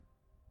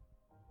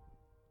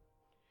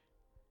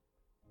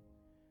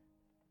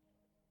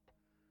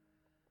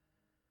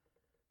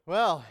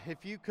Well,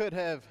 if you could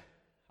have,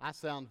 I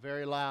sound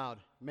very loud.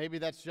 Maybe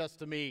that's just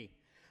to me.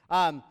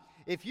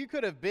 If you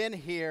could have been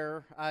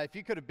here,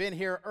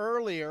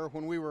 earlier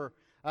when we were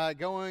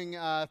going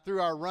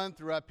through our run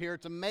through up here,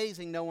 it's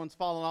amazing no one's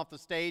fallen off the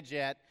stage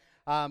yet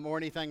or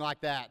anything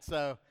like that.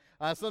 So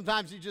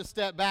sometimes you just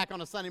step back on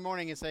a Sunday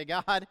morning and say,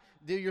 God,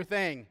 do your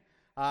thing.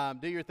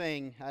 Do your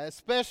thing.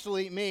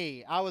 Especially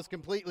me. I was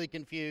completely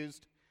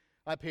confused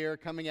up here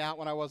coming out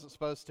when I wasn't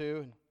supposed to.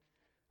 And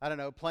I don't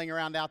know, playing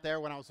around out there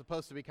when I was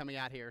supposed to be coming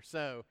out here.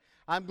 So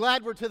I'm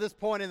glad we're to this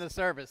point in the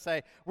service.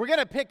 We're going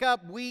to pick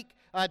up week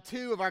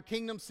 2 of our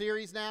Kingdom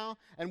series now,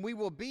 and we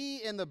will be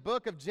in the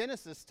book of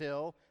Genesis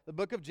still, the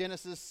book of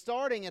Genesis,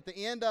 starting at the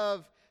end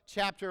of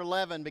chapter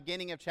 11,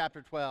 beginning of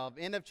chapter 12.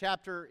 End of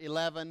chapter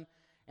 11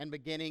 and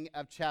beginning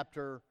of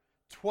chapter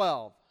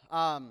 12.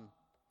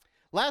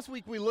 Last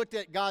week we looked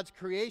at God's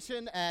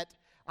creation, at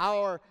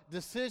our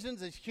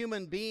decisions as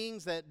human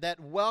beings that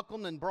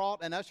welcomed and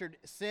brought and ushered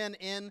sin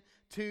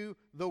into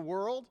the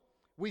world.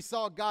 We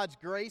saw God's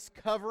grace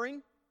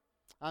covering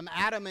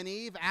Adam and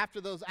Eve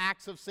after those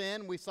acts of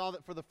sin. We saw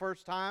that for the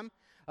first time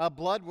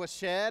blood was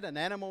shed, an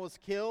animal was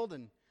killed,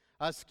 and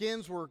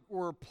skins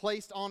were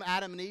placed on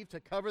Adam and Eve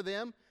to cover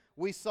them.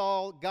 We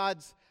saw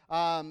God's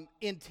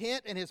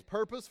intent and His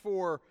purpose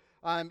for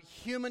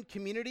human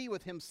community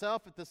with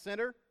Himself at the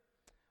center.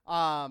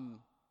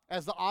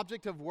 As the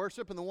object of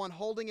worship, and the one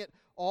holding it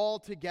all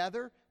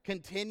together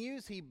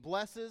continues. He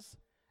blesses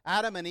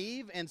Adam and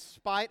Eve in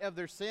spite of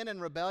their sin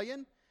and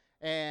rebellion,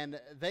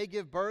 and they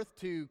give birth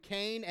to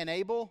Cain and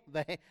Abel.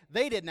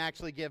 They didn't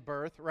actually give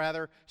birth,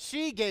 rather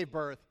she gave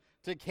birth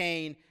to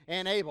Cain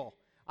and Abel.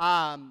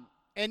 And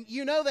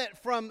you know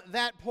that from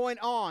that point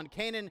on,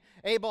 Cain and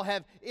Abel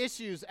have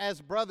issues as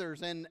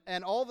brothers, and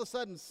all of a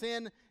sudden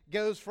sin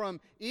goes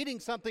from eating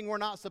something we're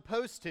not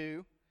supposed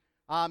to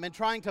and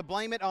trying to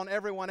blame it on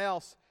everyone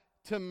else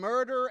to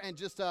murder, and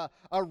just a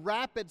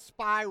rapid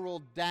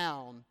spiral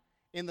down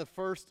in the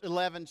first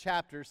 11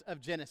 chapters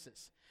of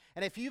Genesis.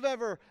 And if you've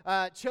ever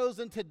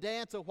chosen to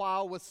dance a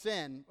while with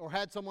sin, or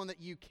had someone that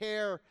you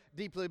care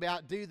deeply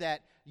about do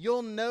that,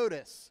 you'll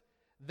notice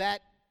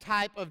that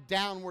type of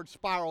downward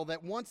spiral,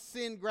 that once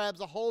sin grabs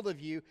a hold of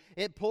you,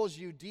 it pulls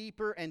you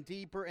deeper and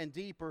deeper and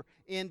deeper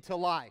into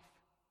life.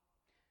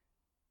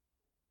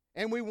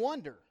 And we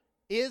wonder,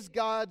 is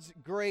God's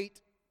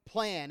great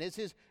plan, is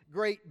His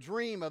great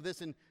dream of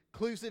this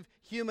inclusive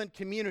human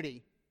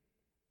community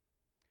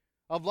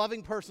of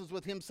loving persons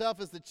with Himself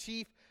as the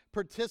chief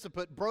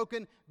participant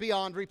broken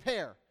beyond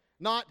repair?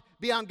 Not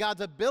beyond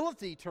God's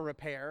ability to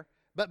repair,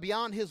 but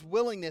beyond His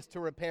willingness to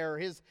repair,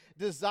 His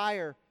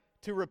desire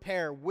to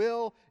repair.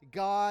 Will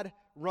God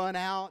run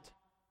out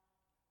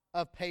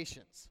of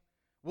patience?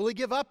 Will He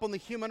give up on the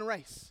human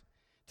race?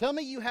 Tell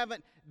me you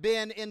haven't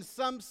been in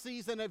some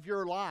season of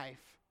your life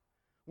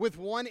with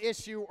one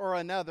issue or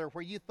another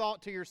where you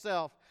thought to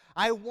yourself,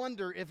 I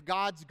wonder if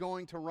God's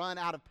going to run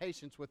out of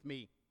patience with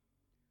me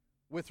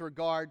with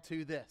regard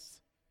to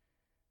this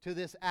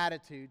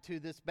attitude, to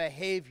this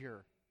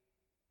behavior,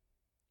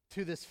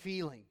 to this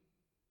feeling.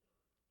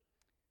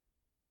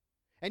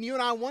 And you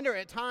and I wonder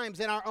at times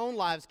in our own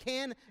lives,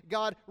 can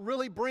God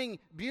really bring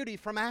beauty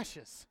from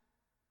ashes?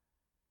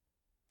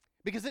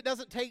 Because it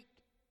doesn't take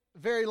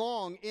very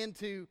long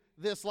into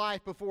this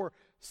life before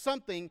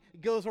something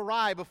goes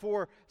awry,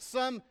 before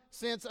some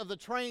sense of the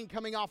train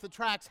coming off the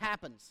tracks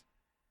happens.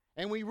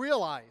 And we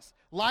realize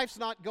life's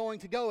not going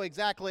to go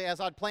exactly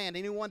as I'd planned.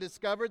 Anyone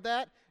discovered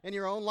that in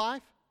your own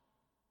life?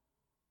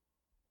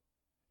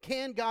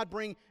 Can God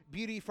bring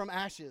beauty from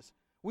ashes?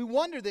 We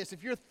wonder this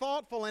if you're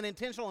thoughtful and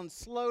intentional and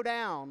slow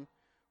down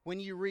when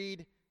you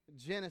read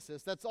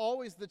Genesis. That's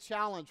always the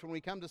challenge when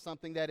we come to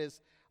something that is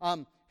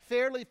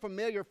fairly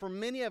familiar for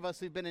many of us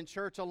who've been in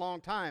church a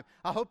long time.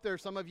 I hope there are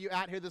some of you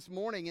out here this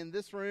morning in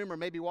this room or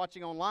maybe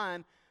watching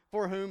online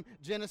for whom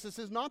Genesis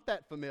is not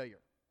that familiar.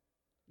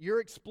 You're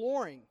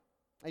exploring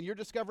and you're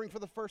discovering for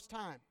the first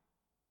time.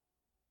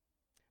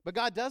 But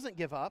God doesn't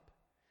give up.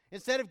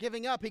 Instead of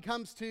giving up, He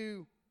comes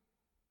to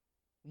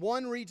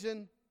one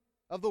region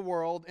of the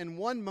world in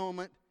one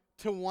moment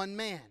to one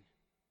man.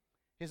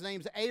 His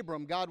name's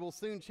Abram. God will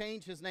soon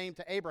change his name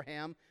to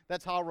Abraham.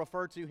 That's how I'll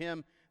refer to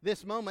him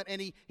this moment.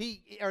 And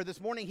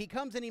this morning, he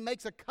comes and he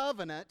makes a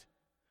covenant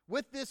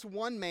with this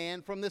one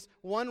man from this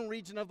one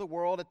region of the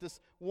world at this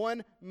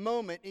one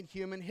moment in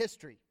human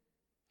history.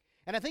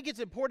 And I think it's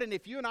important,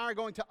 if you and I are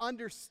going to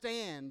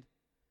understand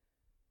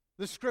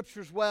the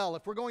Scriptures well,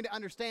 if we're going to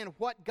understand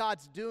what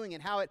God's doing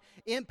and how it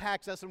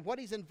impacts us and what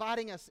He's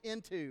inviting us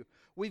into,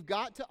 we've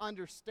got to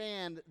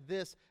understand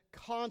this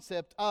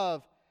concept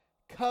of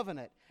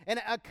covenant. And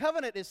a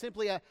covenant is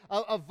simply a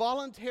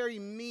voluntary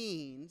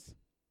means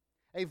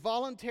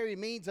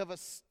of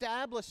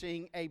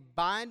establishing a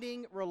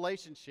binding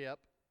relationship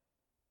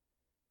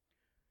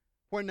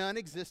where none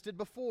existed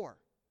before.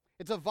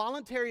 It's a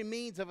voluntary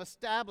means of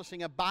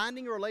establishing a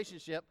binding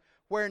relationship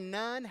where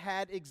none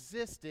had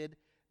existed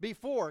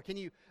before. Can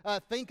you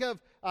think of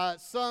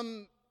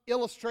some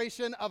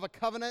illustration of a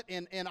covenant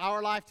in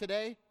our life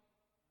today?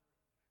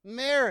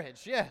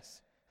 Marriage,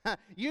 yes.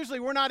 Usually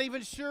we're not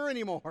even sure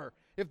anymore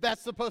if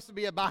that's supposed to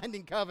be a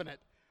binding covenant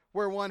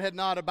where one had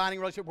not, a binding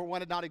relationship where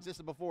one had not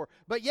existed before.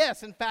 But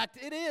yes, in fact,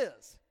 it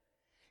is.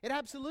 It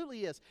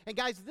absolutely is. And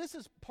guys, this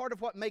is part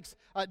of what makes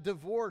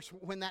divorce,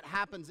 when that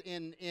happens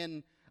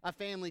in a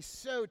family,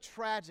 so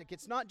tragic.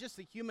 It's not just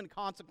the human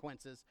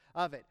consequences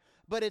of it,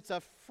 but it's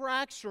a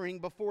fracturing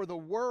before the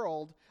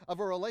world of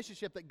a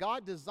relationship that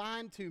God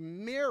designed to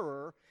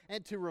mirror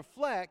and to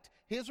reflect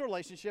His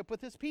relationship with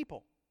His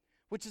people,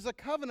 which is a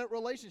covenant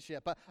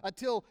relationship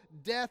until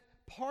death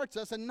parts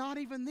us, and not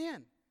even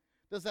then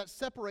does that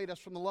separate us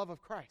from the love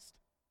of Christ.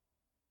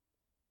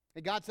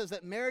 And God says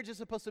that marriage is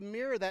supposed to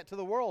mirror that to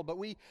the world, but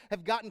we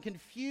have gotten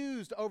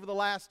confused over the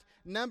last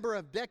number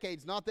of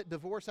decades. Not that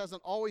divorce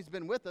hasn't always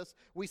been with us.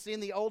 We see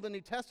in the Old and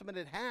New Testament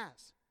it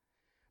has.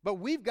 But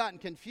we've gotten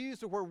confused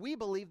to where we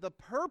believe the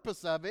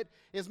purpose of it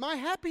is my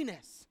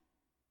happiness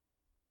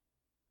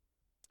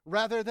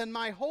rather than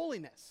my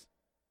holiness.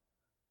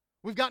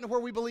 We've gotten to where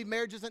we believe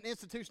marriage is an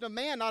institution of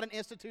man, not an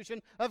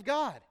institution of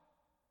God.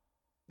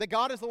 That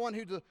God is the one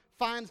who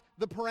defines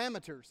the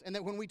parameters, and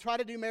that when we try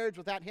to do marriage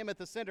without Him at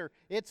the center,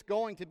 it's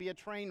going to be a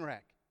train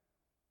wreck.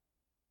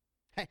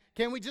 Hey,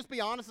 can we just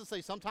be honest and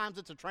say sometimes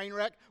it's a train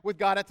wreck with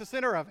God at the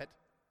center of it?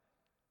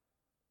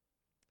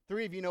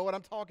 3 of you know what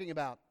I'm talking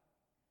about.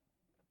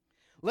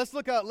 Let's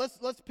look up.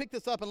 Let's pick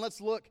this up and let's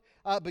look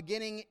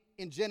beginning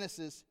in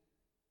Genesis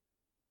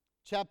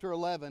chapter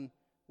 11.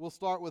 We'll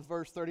start with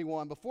verse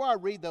 31. Before I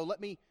read, though,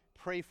 let me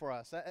pray for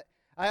us.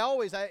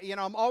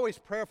 I'm always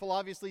prayerful,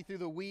 obviously, through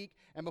the week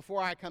and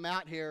before I come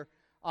out here,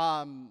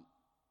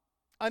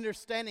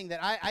 understanding that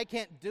I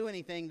can't do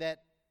anything that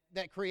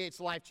creates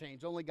life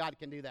change. Only God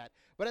can do that.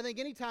 But I think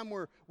anytime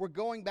we're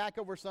going back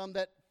over something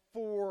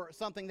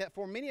that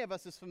for many of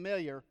us is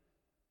familiar,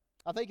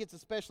 I think it's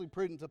especially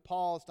prudent to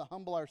pause, to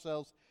humble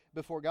ourselves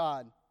before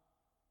God,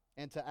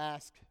 and to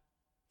ask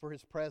for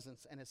His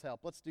presence and His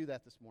help. Let's do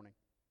that this morning.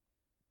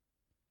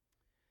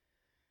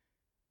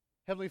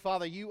 Heavenly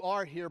Father, You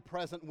are here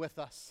present with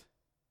us.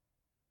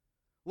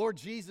 Lord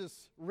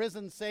Jesus,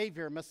 risen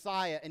Savior,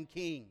 Messiah, and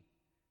King,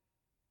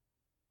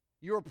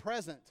 You are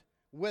present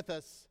with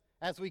us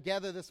as we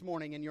gather this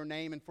morning in Your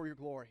name and for Your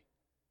glory.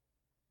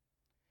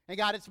 And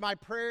God, it's my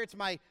prayer, it's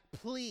my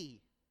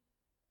plea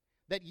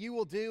that You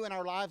will do in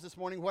our lives this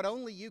morning what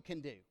only You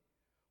can do,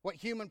 what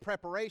human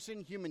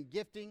preparation, human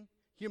gifting,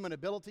 human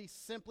ability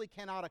simply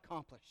cannot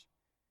accomplish.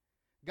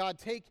 God,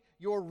 take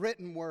Your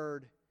written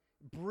word,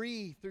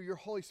 breathe through Your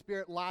Holy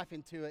Spirit life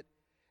into it,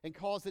 and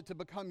cause it to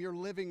become Your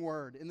living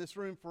word in this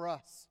room for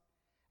us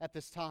at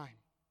this time.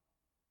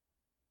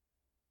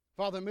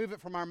 Father, move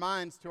it from our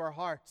minds to our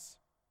hearts.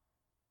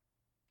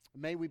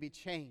 May we be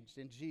changed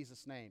in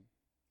Jesus' name.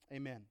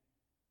 Amen.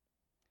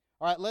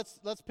 All right,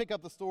 let's pick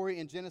up the story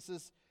in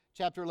Genesis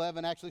chapter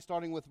 11, actually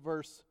starting with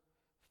verse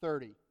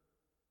 30.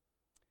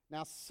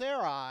 Now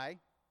Sarai,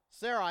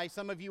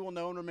 some of you will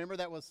know and remember,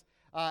 that was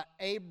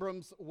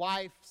Abram's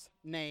wife's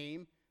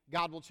name.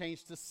 God will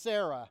change to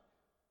Sarah,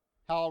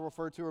 how I'll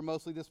refer to her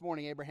mostly this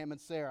morning, Abraham and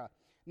Sarah.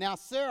 Now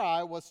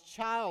Sarai was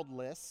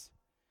childless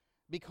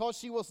because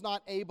she was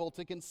not able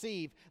to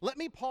conceive. Let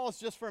me pause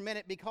just for a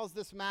minute because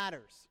this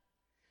matters.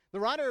 The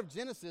writer of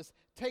Genesis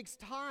takes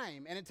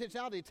time and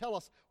intentionality to tell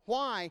us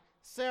why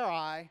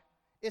Sarai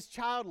is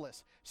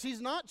childless.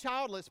 She's not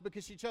childless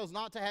because she chose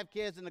not to have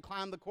kids and to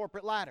climb the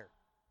corporate ladder.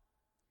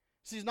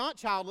 She's not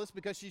childless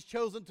because she's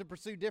chosen to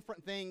pursue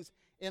different things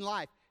in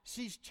life.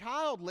 She's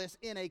childless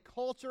in a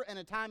culture and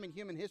a time in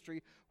human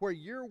history where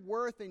your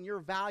worth and your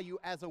value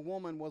as a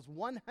woman was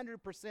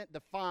 100%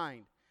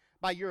 defined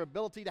by your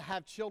ability to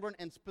have children,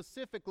 and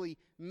specifically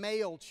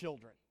male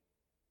children.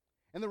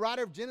 And the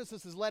writer of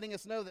Genesis is letting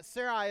us know that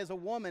Sarai is a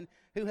woman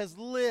who has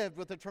lived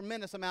with a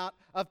tremendous amount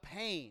of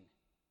pain,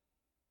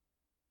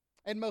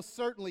 and most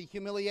certainly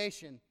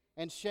humiliation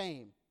and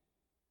shame.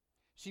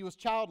 She was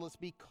childless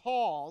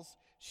because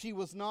she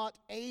was not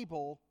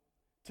able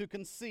to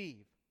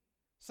conceive.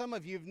 Some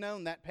of you have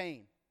known that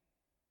pain.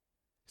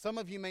 Some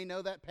of you may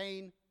know that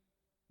pain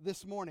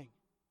this morning.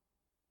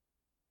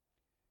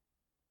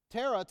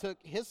 Terah took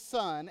his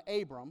son,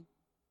 Abram,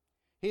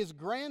 his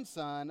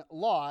grandson,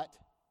 Lot,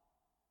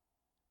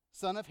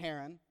 son of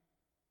Haran.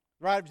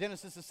 The writer of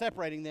Genesis is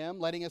separating them,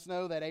 letting us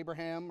know that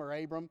Abraham or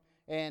Abram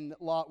and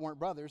Lot weren't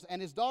brothers, and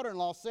his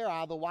daughter-in-law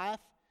Sarai, the wife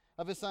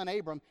of his son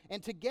Abram,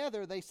 and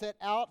together they set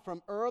out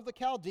from Ur of the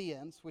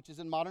Chaldeans, which is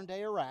in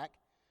modern-day Iraq,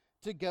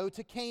 to go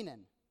to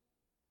Canaan.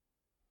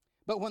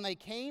 But when they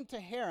came to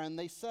Haran,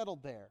 they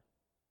settled there.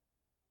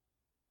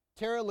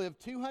 Terah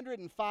lived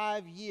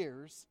 205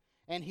 years,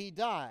 and he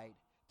died.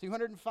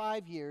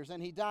 205 years,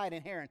 and he died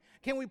in Haran.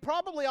 Can we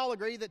probably all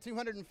agree that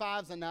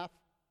 205 is enough?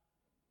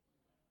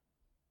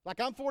 Like,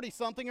 I'm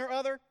 40-something or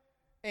other,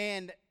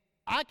 and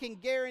I can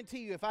guarantee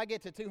you if I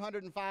get to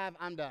 205,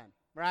 I'm done,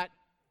 right?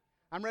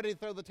 I'm ready to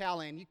throw the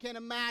towel in. You can't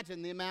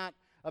imagine the amount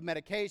of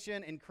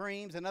medication and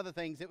creams and other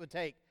things it would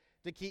take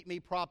to keep me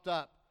propped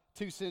up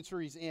 2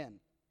 centuries in.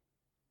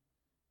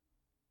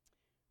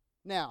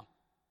 Now,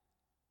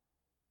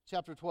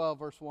 chapter 12,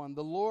 verse 1,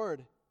 the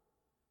Lord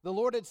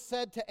had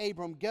said to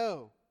Abram,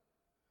 "Go,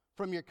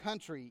 from your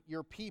country,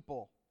 your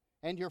people,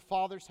 and your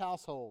father's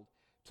household,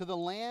 to the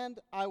land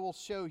I will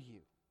show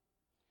you.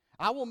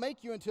 I will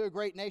make you into a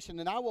great nation,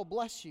 and I will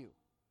bless you.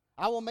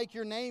 I will make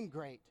your name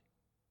great,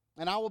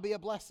 and I will be a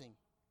blessing.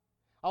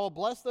 I will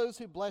bless those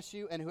who bless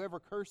you, and whoever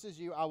curses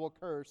you, I will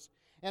curse.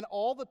 And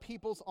all the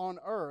peoples on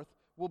earth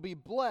will be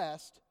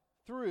blessed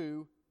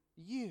through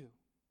you.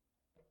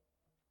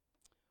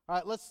 All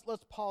right, let's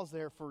pause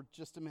there for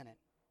just a minute.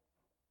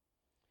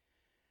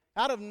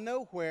 Out of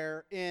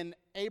nowhere in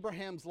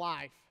Abraham's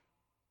life,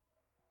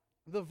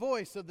 the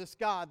voice of this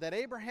God that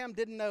Abraham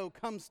didn't know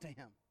comes to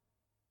him.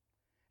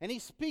 And he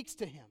speaks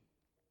to him.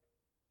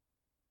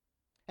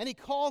 And he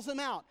calls him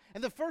out.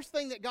 And the first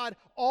thing that God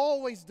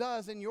always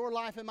does in your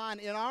life and mine,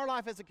 in our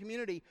life as a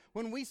community,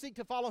 when we seek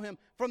to follow him,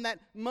 from that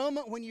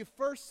moment when you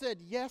first said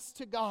yes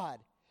to God,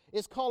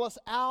 is call us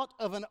out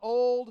of an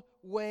old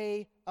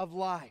way of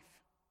life.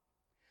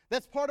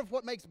 That's part of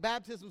what makes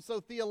baptism so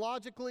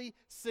theologically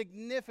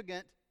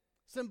significant,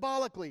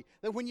 symbolically,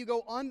 that when you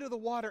go under the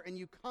water and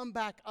you come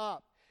back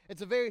up,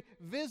 it's a very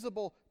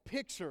visible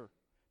picture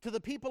to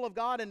the people of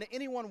God and to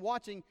anyone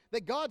watching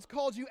that God's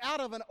called you out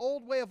of an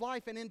old way of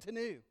life and into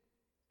new.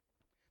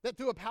 That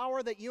through a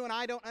power that you and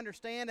I don't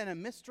understand and a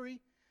mystery,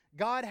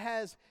 God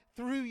has,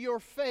 through your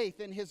faith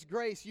and His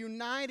grace,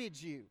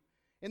 united you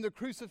in the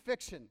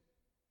crucifixion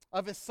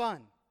of His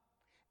Son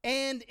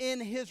and in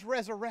His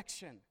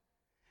resurrection.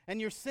 And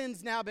your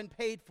sins now been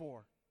paid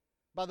for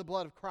by the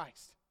blood of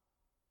Christ.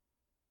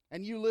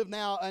 And you live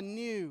now a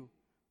new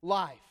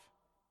life.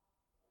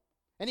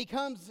 And He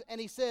comes and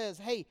He says,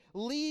 hey,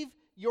 leave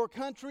your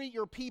country,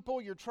 your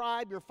people, your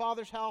tribe, your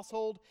father's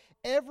household,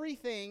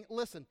 everything,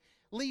 listen,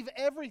 leave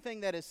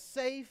everything that is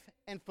safe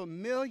and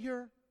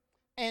familiar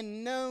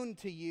and known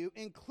to you,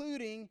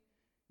 including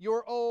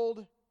your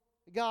old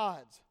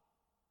gods.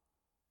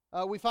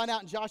 We find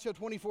out in Joshua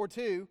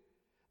 24:2,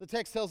 the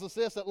text tells us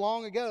this, that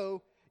long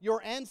ago,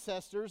 your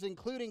ancestors,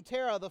 including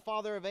Terah, the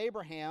father of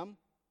Abraham,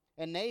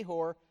 and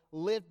Nahor,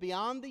 lived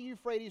beyond the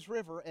Euphrates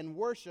River and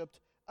worshipped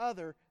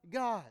other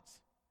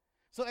gods.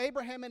 So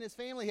Abraham and his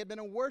family had been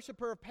a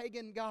worshiper of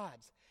pagan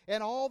gods.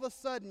 And all of a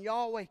sudden,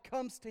 Yahweh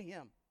comes to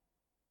him.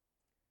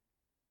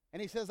 And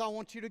He says, I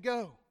want you to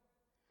go.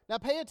 Now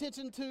pay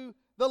attention to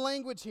the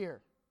language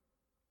here.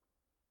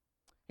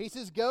 He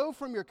says, go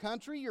from your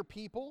country, your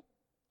people,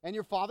 and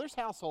your father's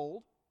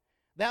household.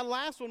 That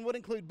last one would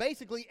include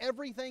basically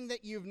everything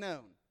that you've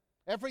known.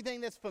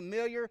 Everything that's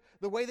familiar,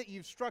 the way that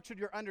you've structured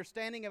your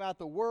understanding about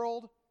the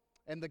world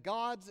and the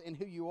gods and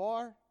who you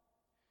are.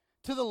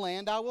 To the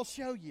land I will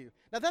show you.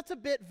 Now that's a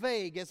bit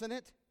vague, isn't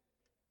it?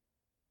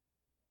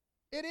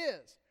 It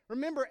is.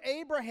 Remember,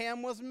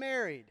 Abraham was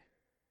married.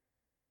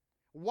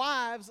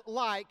 Wives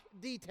like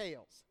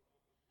details.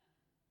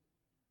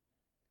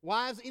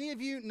 Wives, any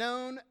of you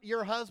known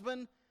your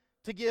husband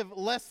to give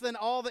less than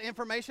all the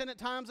information at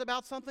times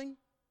about something?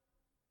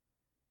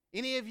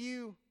 Any of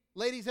you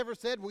ladies ever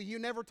said, well, you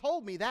never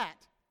told me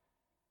that?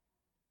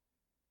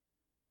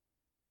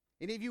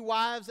 Any of you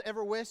wives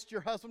ever wished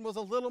your husband was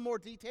a little more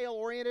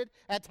detail-oriented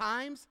at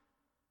times?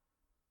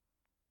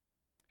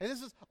 And this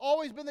has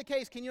always been the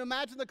case. Can you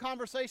imagine the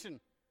conversation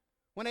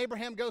when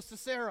Abraham goes to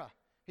Sarah?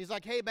 He's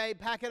like, hey, babe,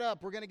 pack it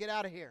up. We're going to get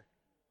out of here.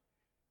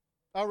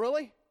 Oh,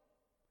 really?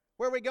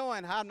 Where are we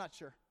going? I'm not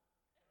sure.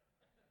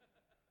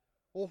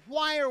 Well,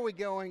 why are we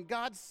going?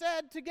 God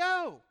said to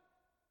go.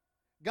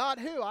 God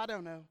who? I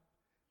don't know.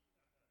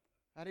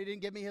 He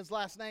didn't give me His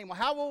last name. Well,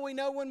 how will we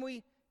know when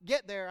we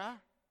get there, huh?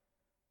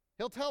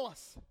 He'll tell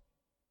us.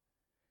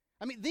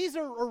 I mean, these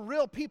are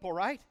real people,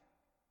 right?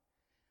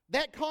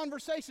 That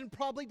conversation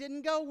probably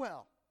didn't go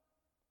well.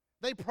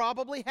 They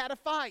probably had a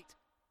fight.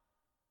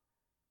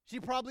 She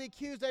probably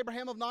accused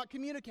Abraham of not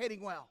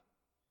communicating well.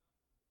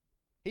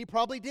 He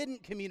probably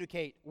didn't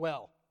communicate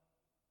well.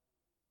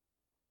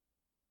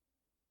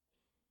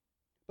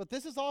 But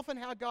this is often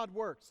how God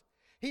works.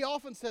 He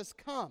often says,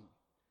 come.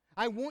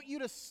 I want you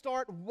to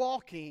start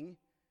walking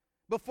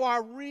before I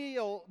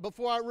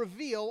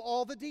reveal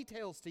all the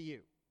details to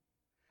you.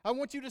 I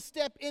want you to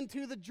step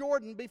into the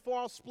Jordan before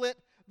I'll split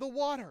the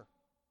water.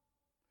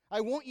 I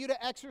want you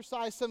to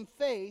exercise some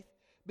faith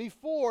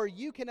before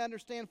you can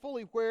understand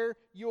fully where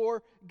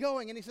you're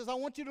going. And He says, I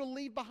want you to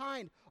leave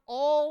behind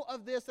all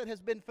of this that has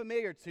been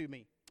familiar to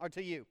me, or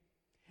to you.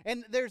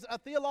 And there's a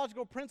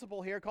theological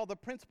principle here called the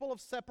principle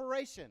of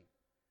separation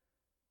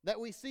that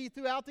we see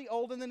throughout the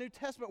Old and the New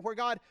Testament, where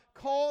God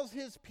calls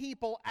His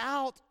people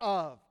out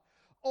of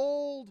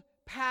old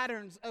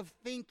patterns of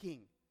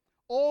thinking,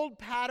 old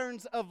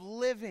patterns of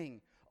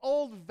living,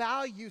 old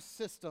value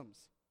systems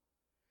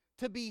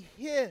to be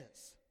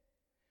His.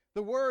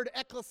 The word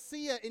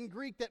ecclesia in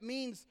Greek that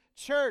means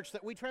church,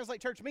 that we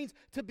translate church, means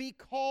to be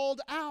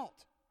called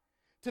out,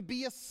 to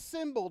be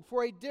assembled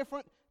for a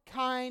different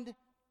kind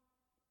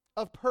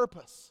of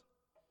purpose.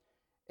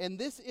 And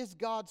this is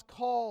God's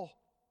call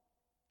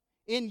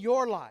in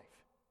your life.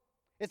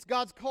 It's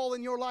God's call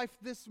in your life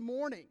this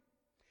morning.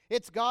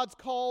 It's God's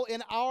call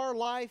in our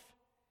life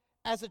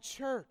as a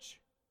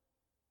church.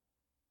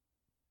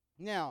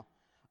 Now,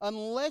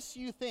 unless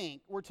you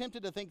think, we're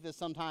tempted to think this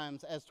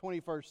sometimes as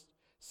 21st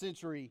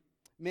century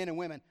men and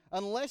women,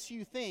 unless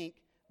you think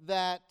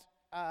that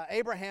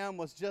Abraham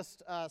was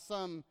just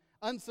some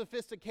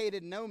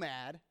unsophisticated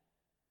nomad,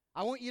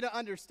 I want you to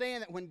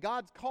understand that when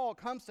God's call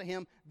comes to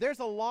him, there's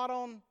a lot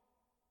on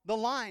the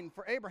line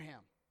for Abraham.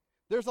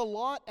 There's a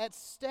lot at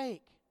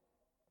stake.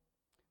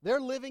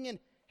 They're living in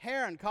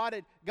Haran. God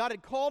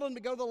had called them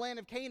to go to the land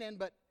of Canaan,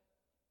 but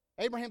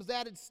Abraham's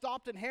dad had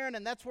stopped in Haran,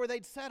 and that's where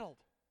they'd settled.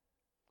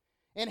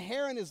 And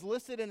Haran is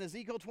listed in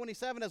Ezekiel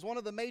 27 as one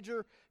of the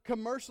major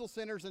commercial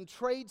centers and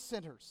trade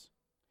centers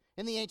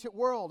in the ancient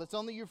world. It's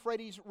on the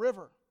Euphrates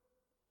River.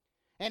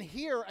 And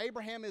here,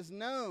 Abraham is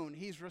known.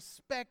 He's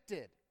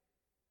respected.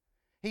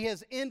 He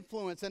has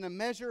influence and a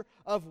measure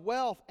of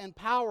wealth and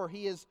power.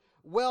 He is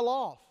well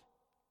off.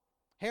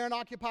 Haran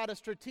occupied a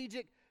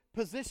strategic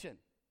position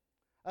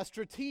at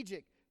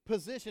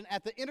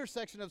the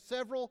intersection of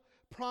several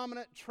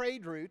prominent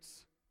trade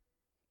routes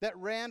that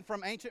ran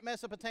from ancient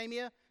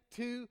Mesopotamia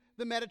to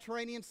the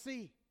Mediterranean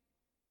Sea.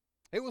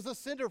 It was a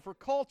center for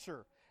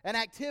culture and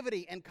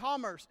activity and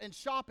commerce and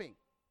shopping.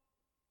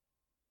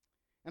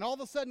 And all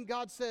of a sudden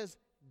God says,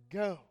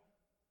 go.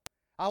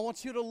 I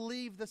want you to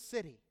leave the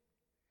city.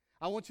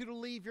 I want you to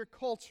leave your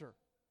culture.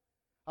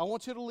 I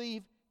want you to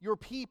leave your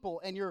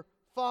people and your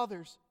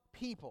father's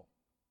people.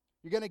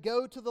 You're going to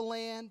go to the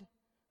land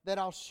that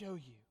I'll show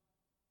you.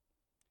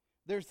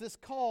 There's this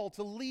call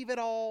to leave it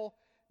all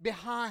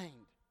behind.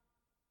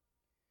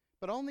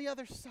 But on the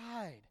other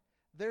side,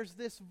 there's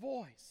this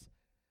voice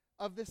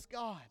of this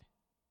God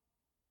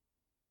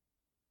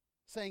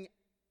saying,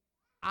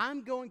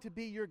 I'm going to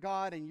be your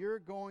God and you're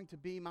going to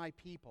be my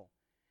people.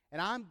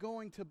 And I'm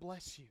going to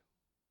bless you.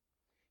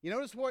 You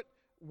notice what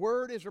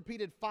word is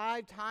repeated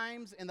 5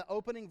 times in the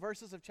opening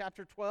verses of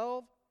chapter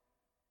 12?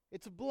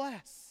 It's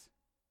bless.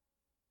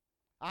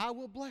 I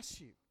will bless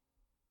you.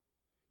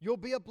 You'll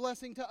be a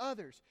blessing to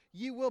others.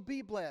 You will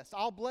be blessed.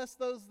 I'll bless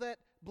those that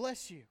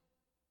bless you.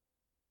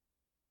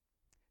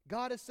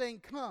 God is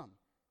saying, come.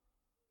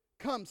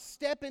 Come,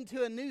 step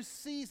into a new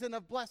season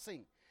of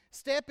blessing.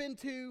 Step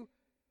into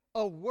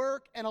a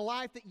work and a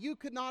life that you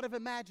could not have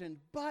imagined.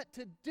 But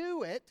to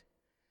do it,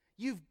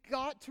 you've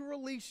got to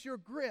release your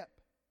grip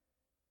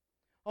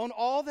on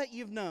all that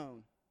you've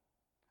known,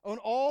 on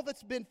all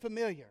that's been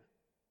familiar,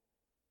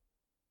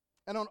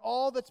 and on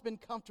all that's been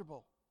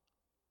comfortable.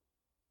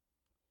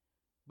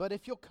 But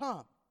if you'll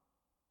come,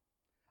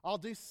 I'll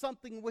do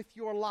something with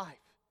your life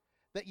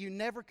that you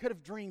never could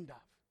have dreamed of.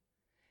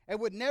 It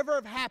would never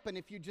have happened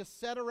if you just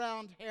sat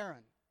around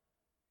Haran,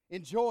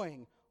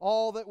 enjoying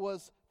all that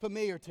was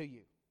familiar to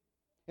you.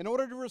 In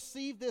order to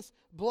receive this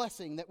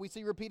blessing that we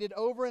see repeated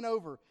over and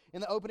over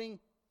in the opening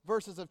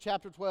verses of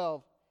chapter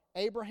 12,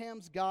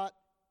 Abraham's got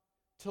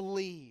to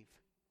leave.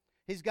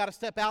 He's got to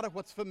step out of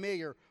what's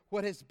familiar,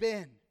 what has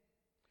been,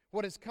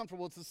 what is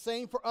comfortable. It's the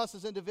same for us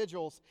as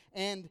individuals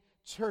and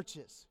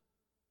churches.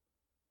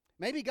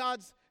 Maybe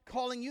God's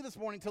calling you this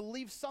morning to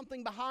leave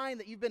something behind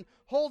that you've been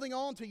holding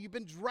on to, you've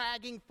been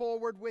dragging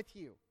forward with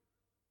you.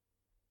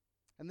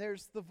 And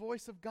there's the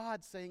voice of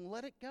God saying,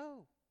 let it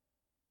go.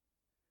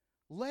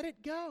 Let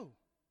it go.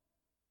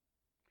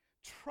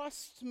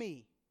 Trust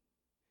me.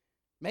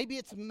 Maybe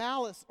it's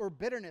malice or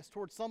bitterness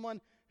towards someone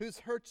who's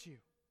hurt you,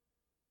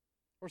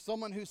 or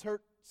someone who's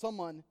hurt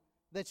someone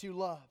that you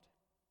loved.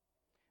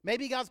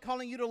 Maybe God's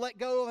calling you to let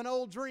go of an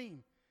old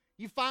dream.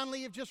 You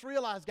finally have just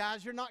realized,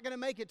 guys, you're not going to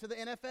make it to the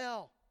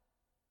NFL.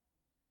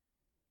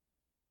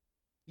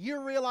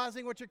 You're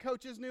realizing what your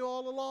coaches knew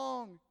all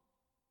along.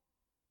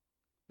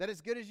 That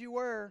as good as you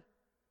were,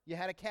 you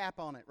had a cap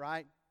on it,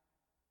 right?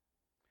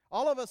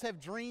 All of us have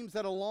dreams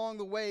that along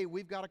the way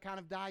we've got to kind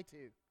of die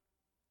to.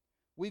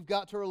 We've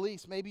got to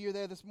release. Maybe you're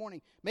there this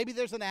morning. Maybe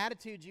there's an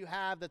attitude you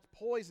have that's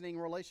poisoning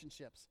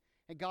relationships.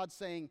 And God's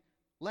saying,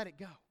 let it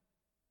go.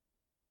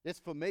 It's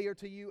familiar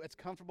to you, it's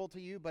comfortable to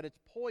you, but it's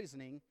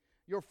poisoning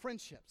your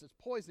friendships. It's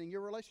poisoning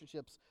your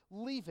relationships.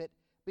 Leave it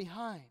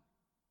behind.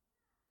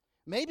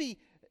 Maybe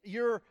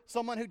you're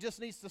someone who just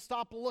needs to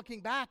stop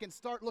looking back and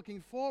start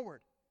looking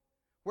forward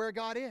where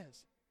God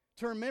is.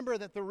 To remember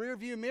that the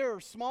rearview mirror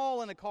is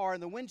small in a car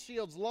and the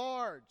windshield's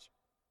large.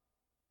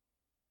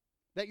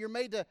 That you're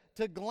made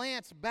to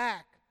glance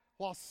back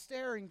while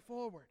staring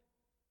forward.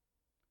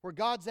 Where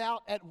God's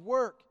out at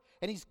work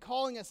and He's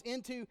calling us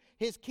into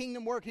His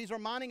kingdom work. He's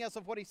reminding us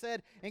of what He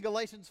said in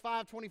Galatians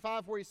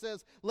 5:25, where He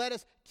says, let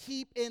us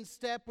keep in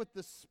step with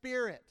the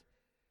Spirit.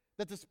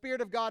 That the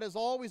Spirit of God is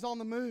always on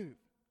the move.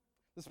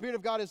 The Spirit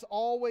of God is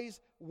always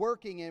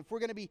working. And if we're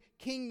going to be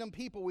kingdom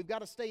people, we've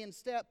got to stay in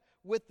step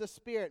with the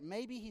Spirit.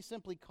 Maybe He's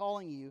simply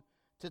calling you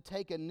to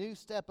take a new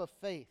step of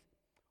faith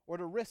or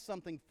to risk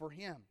something for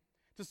Him,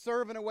 to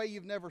serve in a way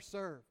you've never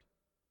served.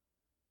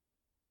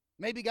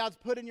 Maybe God's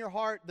put in your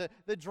heart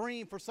the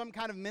dream for some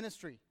kind of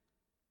ministry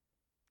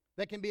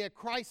that can be a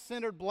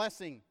Christ-centered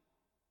blessing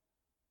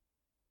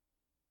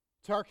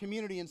to our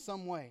community in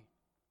some way.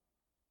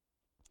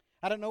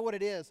 I don't know what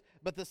it is,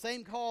 but the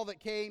same call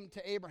that came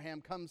to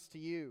Abraham comes to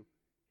you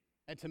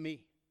and to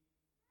me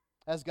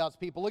as God's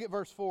people. Look at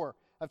verse 4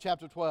 of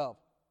chapter 12.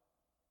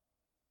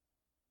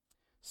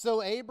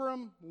 So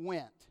Abram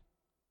went.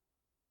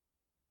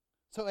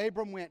 So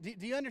Abram went.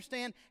 Do you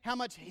understand how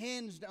much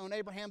hinged on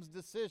Abraham's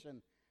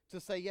decision to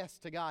say yes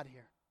to God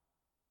here?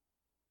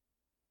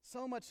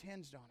 So much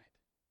hinged on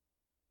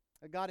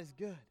it. That God is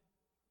good.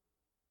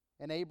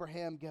 And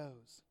Abraham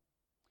goes.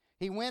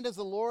 He went as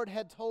the Lord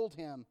had told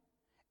him,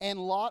 and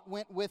Lot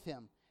went with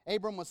him.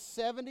 Abram was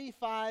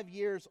 75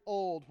 years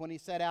old when he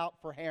set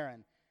out for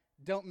Haran.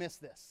 Don't miss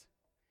this.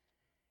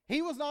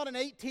 He was not an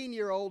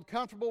 18-year-old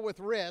comfortable with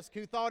risk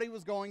who thought he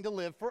was going to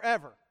live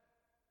forever.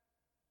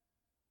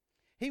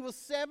 He was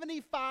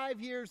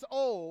 75 years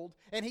old,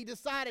 and he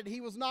decided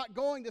he was not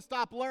going to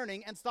stop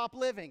learning and stop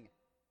living.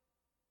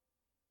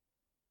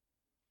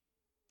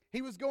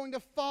 He was going to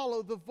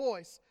follow the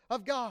voice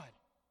of God.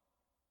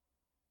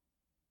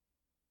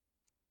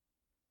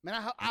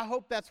 Man, I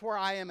hope that's where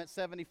I am at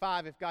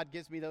 75 if God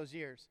gives me those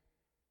years.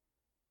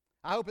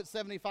 I hope at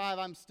 75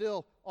 I'm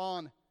still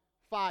on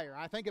fire.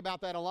 I think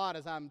about that a lot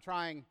as I'm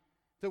trying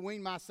to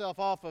wean myself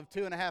off of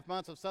 2.5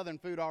 months of Southern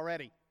food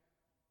already.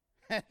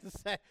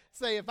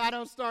 say if I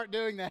don't start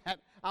doing that,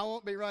 I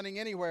won't be running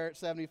anywhere at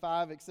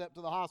 75 except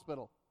to the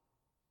hospital.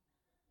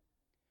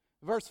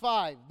 Verse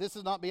 5, this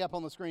will not be up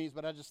on the screens,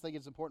 but I just think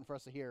it's important for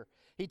us to hear.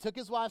 He took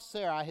his wife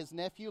Sarah, his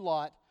nephew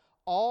Lot,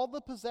 all the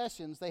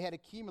possessions they had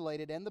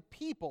accumulated, and the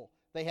people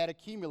they had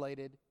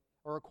accumulated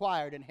or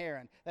acquired in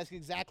Haran. That's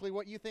exactly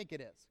what you think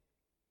it is.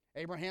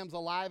 Abraham's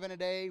alive in a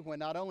day when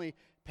not only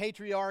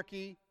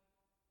patriarchy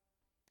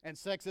and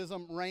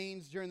sexism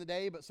reigns during the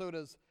day, but so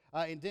does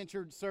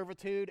indentured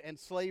servitude and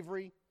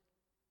slavery.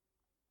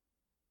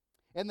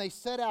 And they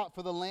set out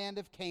for the land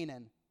of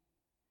Canaan,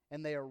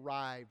 and they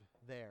arrived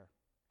there.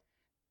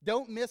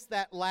 Don't miss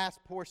that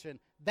last portion.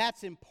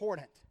 That's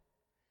important.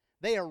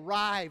 They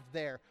arrived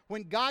there.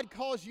 When God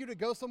calls you to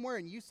go somewhere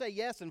and you say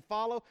yes and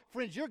follow,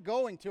 friends, you're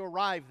going to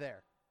arrive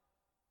there.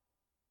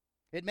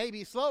 It may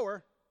be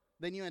slower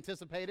than you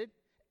anticipated.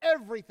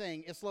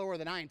 Everything is slower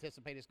than I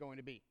anticipate it's going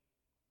to be.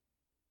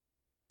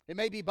 It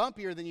may be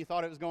bumpier than you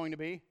thought it was going to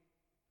be.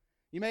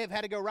 You may have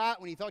had to go right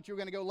when you thought you were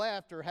going to go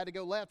left, or had to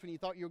go left when you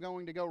thought you were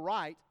going to go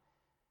right.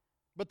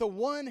 But the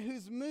one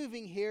who's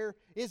moving here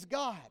is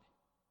God.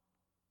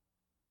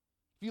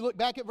 If you look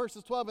back at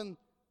verses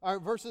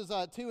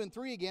 2 and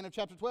 3 again of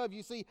chapter 12,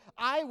 you see,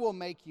 I will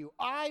make you.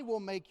 I will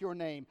make your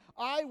name.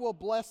 I will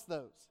bless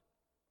those.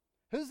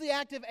 Who's the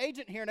active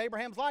agent here in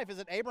Abraham's life? Is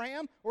it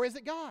Abraham or is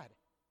it God?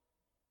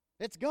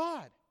 It's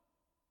God.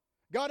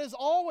 God is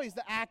always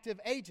the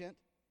active agent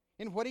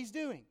in what he's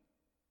doing.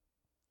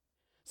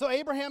 So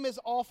Abraham is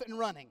off and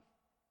running.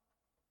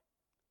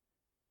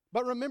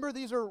 But remember,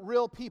 these are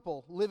real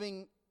people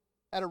living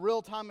at a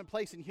real time and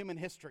place in human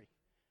history.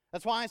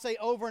 That's why I say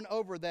over and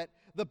over that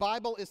the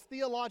Bible is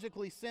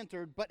theologically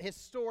centered but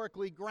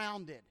historically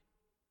grounded.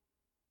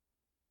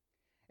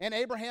 And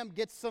Abraham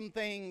gets some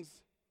things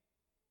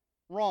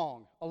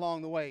wrong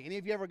along the way. Any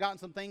of you ever gotten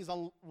some things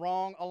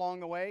wrong along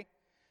the way?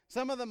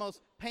 Some of the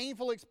most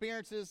painful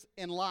experiences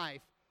in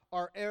life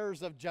are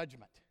errors of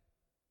judgment,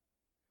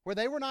 where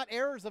they were not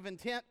errors of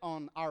intent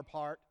on our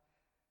part.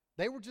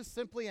 They were just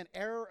simply an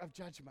error of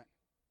judgment.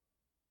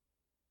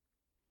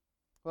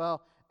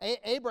 Well,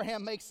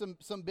 Abraham makes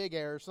some big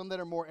errors, some that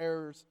are more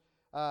errors,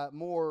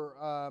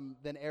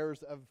 than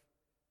errors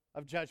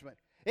of judgment.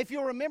 If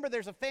you'll remember,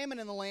 there's a famine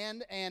in the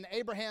land, and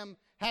Abraham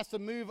has to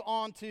move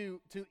on to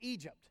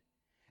Egypt.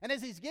 And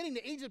as he's getting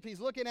to Egypt, he's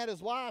looking at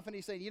his wife, and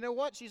he's saying, you know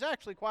what? She's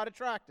actually quite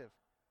attractive.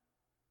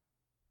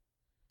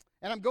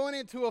 And I'm going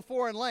into a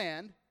foreign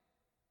land,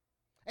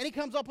 and he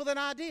comes up with an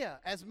idea,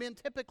 as men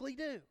typically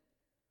do.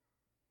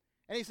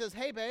 And he says,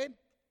 hey, babe,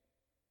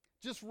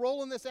 just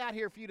rolling this out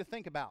here for you to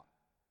think about.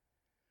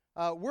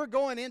 We're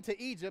going into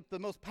Egypt, the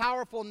most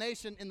powerful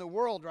nation in the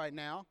world right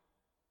now,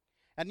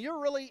 and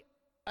you're really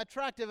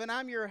attractive, and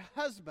I'm your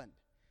husband.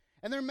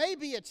 And there may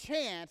be a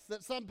chance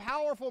that some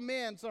powerful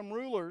men, some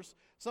rulers,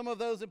 some of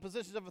those in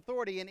positions of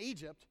authority in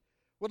Egypt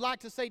would like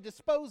to say,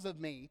 dispose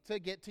of me to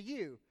get to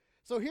you.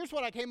 So here's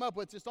what I came up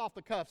with just off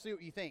the cuff. See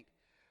what you think.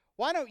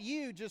 Why don't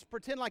you just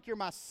pretend like you're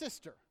my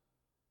sister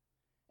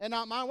and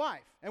not my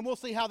wife? And we'll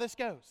see how this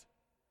goes.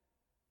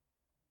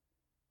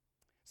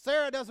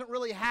 Sarah doesn't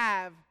really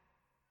have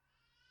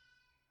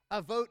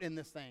a vote in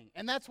this thing.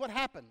 And that's what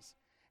happens.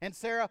 And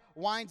Sarah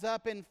winds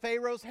up in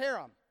Pharaoh's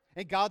harem.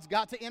 And God's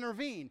got to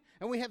intervene.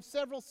 And we have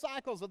several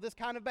cycles of this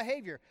kind of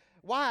behavior.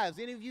 Wives,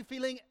 any of you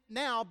feeling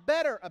now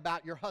better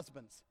about your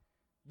husbands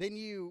than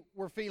you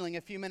were feeling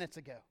a few minutes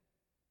ago?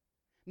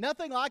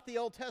 Nothing like the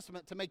Old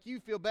Testament to make you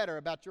feel better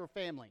about your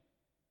family.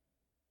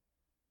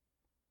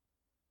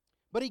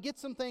 But he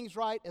gets some things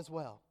right as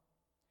well,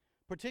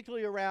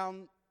 particularly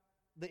around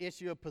the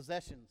issue of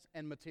possessions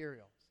and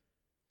materials.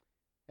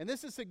 And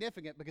this is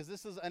significant because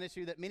this is an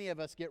issue that many of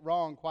us get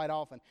wrong quite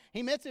often.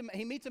 He meets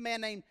a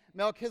man named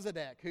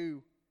Melchizedek,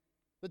 who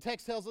the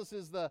text tells us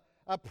is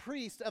a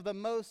priest of the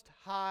Most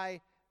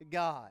High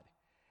God.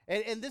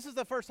 And this is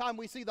the first time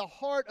we see the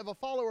heart of a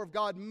follower of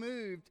God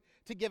moved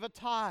to give a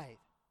tithe.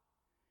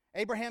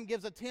 Abraham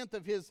gives 1/10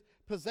 of his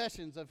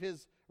possessions, of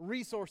his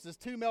resources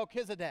to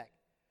Melchizedek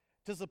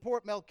to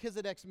support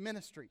Melchizedek's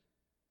ministry.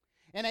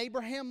 And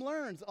Abraham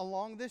learns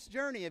along this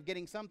journey of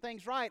getting some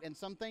things right and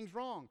some things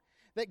wrong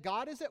that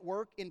God is at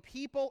work in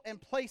people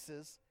and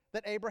places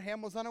that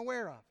Abraham was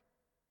unaware of.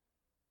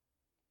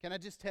 Can I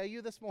just tell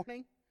you this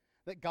morning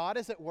that God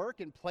is at work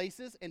in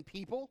places and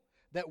people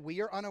that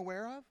we are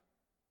unaware of?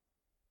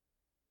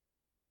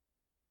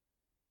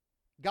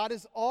 God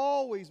is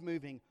always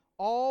moving,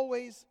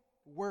 always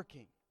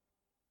working.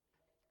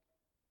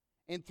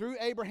 And through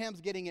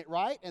Abraham's getting it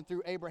right and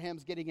through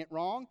Abraham's getting it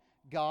wrong,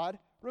 God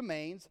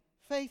remains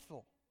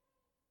faithful.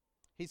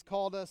 He's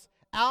called us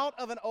out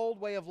of an old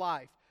way of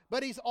life,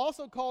 but He's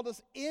also called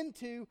us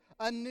into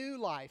a new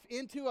life,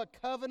 into a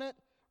covenant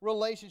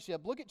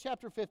relationship. Look at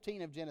chapter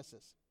 15 of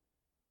Genesis.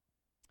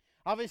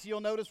 Obviously, you'll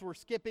notice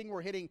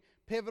we're hitting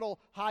pivotal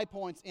high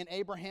points in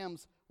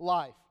Abraham's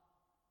life.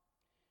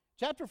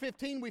 Chapter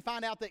 15, we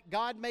find out that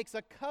God makes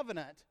a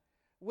covenant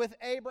with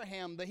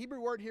Abraham. The Hebrew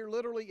word here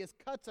literally is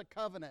cuts a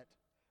covenant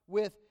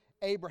with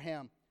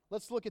Abraham.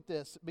 Let's look at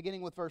this,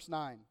 beginning with verse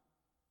 9.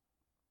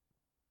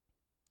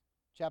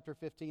 Chapter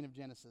 15 of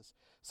Genesis.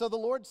 So the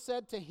Lord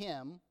said to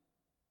him,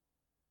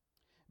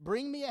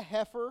 "Bring me a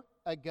heifer,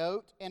 a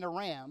goat, and a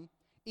ram,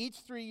 each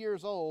 3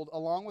 years old,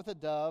 along with a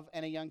dove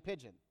and a young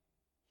pigeon."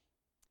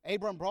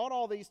 Abram brought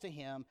all these to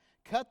him,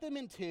 cut them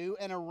in two,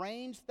 and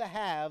arranged the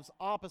halves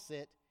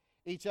opposite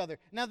each other.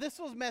 Now, this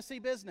was messy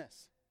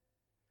business.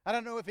 I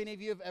don't know if any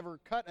of you have ever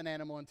cut an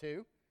animal in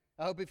two.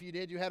 I hope if you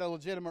did, you had a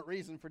legitimate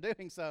reason for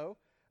doing so.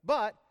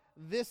 But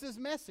this is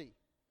messy.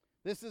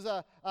 This is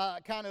a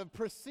kind of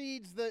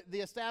precedes the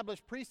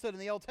established priesthood in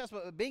the Old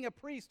Testament. But being a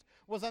priest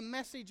was a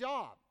messy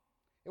job.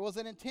 It was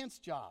an intense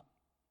job.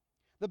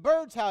 The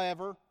birds,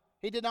 however,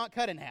 he did not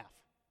cut in half.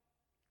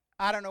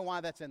 I don't know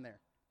why that's in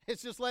there.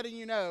 It's just letting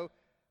you know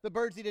the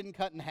birds he didn't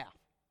cut in half.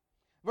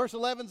 Verse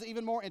 11 is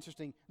even more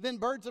interesting. Then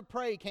birds of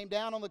prey came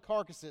down on the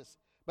carcasses,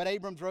 but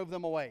Abram drove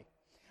them away.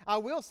 I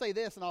will say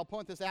this, and I'll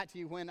point this out to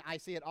you when I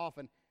see it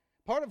often.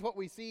 Part of what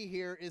we see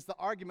here is the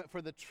argument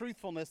for the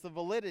truthfulness, the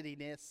validity,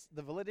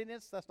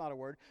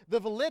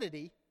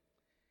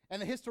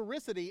 and the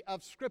historicity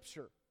of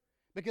Scripture.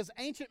 Because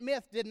ancient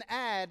myth didn't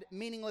add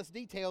meaningless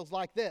details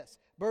like this.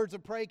 Birds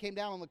of prey came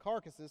down on the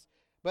carcasses,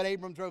 but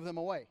Abram drove them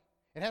away.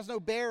 It has no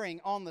bearing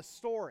on the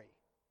story,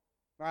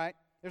 right?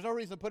 There's no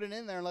reason to put it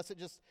in there unless it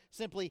just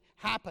simply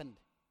happened.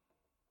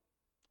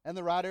 And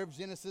the writer of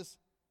Genesis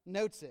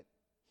notes it.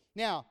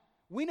 Now,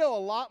 we know a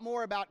lot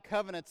more about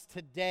covenants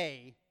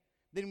today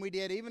than we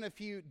did even a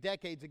few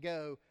decades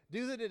ago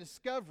due to the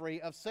discovery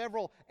of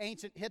several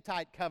ancient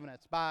Hittite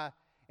covenants by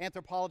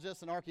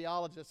anthropologists and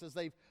archaeologists. As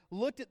they've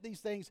looked at these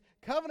things,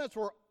 covenants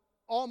were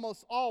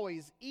almost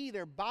always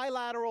either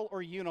bilateral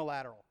or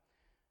unilateral.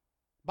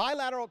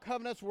 Bilateral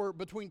covenants were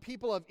between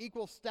people of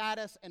equal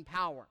status and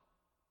power,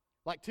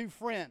 like two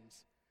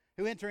friends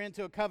who enter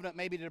into a covenant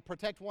maybe to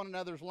protect one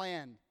another's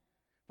land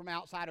from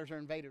outsiders or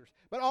invaders.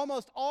 But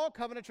almost all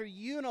covenants are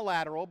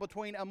unilateral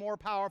between a more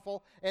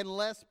powerful and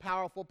less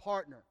powerful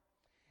partner.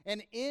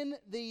 And in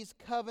these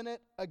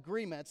covenant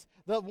agreements,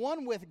 the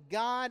one with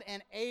God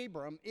and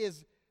Abram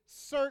is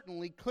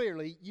certainly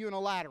clearly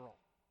unilateral.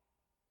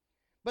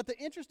 But the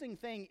interesting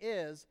thing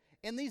is,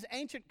 in these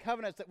ancient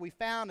covenants that we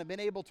found and been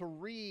able to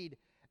read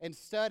and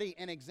study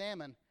and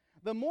examine,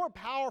 the more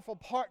powerful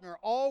partner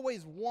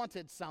always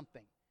wanted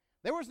something.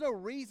 There was no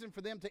reason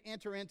for them to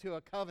enter into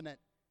a covenant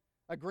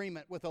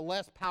agreement with a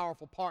less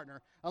powerful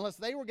partner unless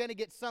they were going to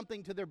get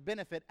something to their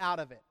benefit out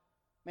of it.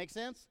 Make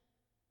sense?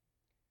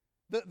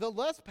 The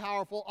less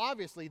powerful,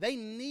 obviously, they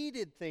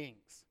needed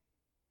things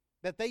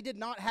that they did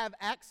not have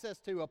access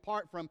to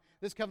apart from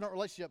this covenant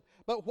relationship.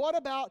 But what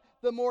about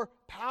the more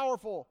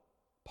powerful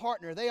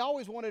partner? They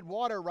always wanted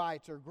water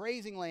rights or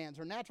grazing lands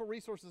or natural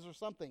resources or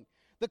something.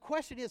 The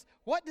question is,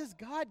 what does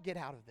God get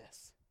out of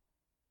this?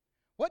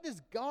 What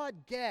does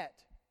God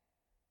get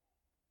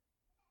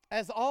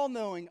as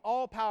all-knowing,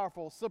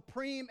 all-powerful,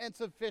 supreme and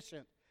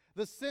sufficient,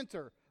 the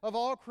center of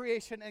all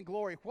creation and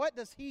glory? What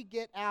does He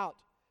get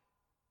out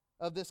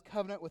of this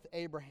covenant with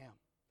Abraham?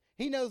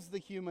 He knows the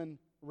human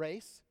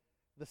race,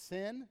 the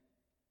sin,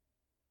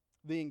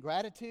 the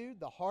ingratitude,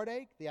 the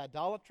heartache, the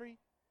idolatry,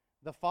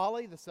 the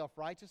folly, the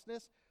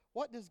self-righteousness.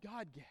 What does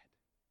God get?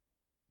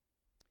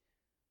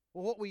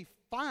 Well, what we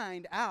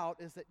find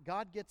out is that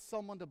God gets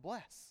someone to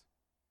bless.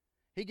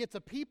 He gets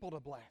a people to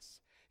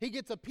bless. He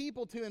gets a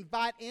people to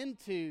invite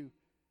into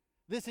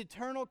this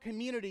eternal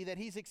community that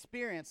He's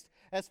experienced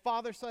as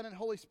Father, Son, and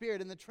Holy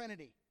Spirit in the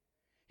Trinity.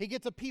 He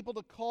gets a people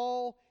to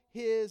call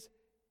His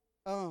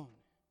own.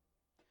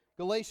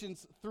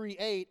 Galatians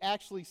 3:8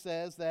 actually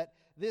says that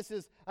this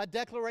is a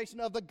declaration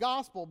of the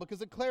gospel, because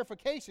the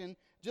clarification,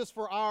 just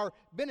for our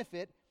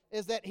benefit,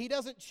 is that He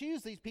doesn't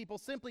choose these people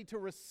simply to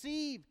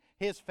receive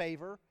His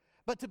favor,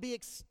 but to be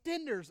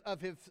extenders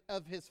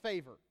of His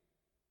favor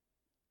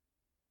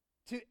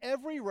to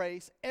every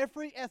race,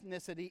 every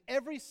ethnicity,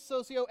 every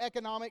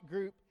socioeconomic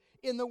group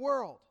in the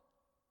world.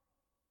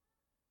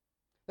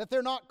 That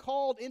they're not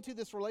called into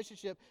this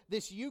relationship,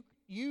 this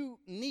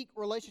unique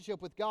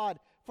relationship with God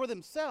for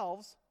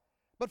themselves,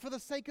 but for the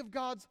sake of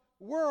God's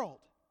world.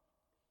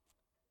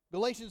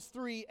 Galatians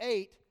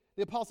 3:8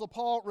 the Apostle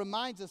Paul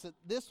reminds us that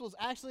this was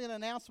actually an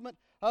announcement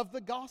of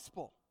the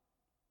gospel.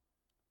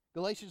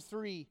 Galatians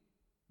 3,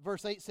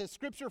 verse 8 says,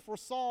 Scripture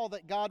foresaw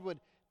that God would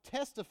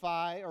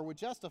justify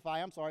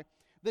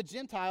the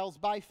Gentiles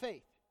by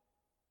faith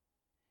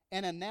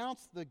and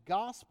announce the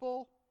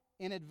gospel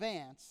in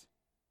advance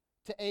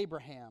to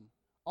Abraham.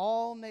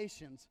 All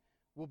nations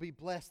will be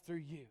blessed through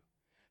you.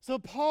 So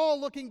Paul,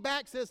 looking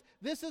back, says,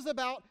 this is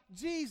about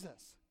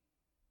Jesus.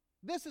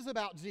 This is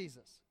about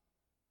Jesus.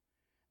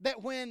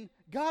 That when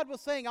God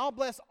was saying, I'll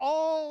bless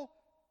all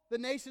the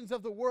nations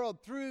of the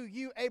world through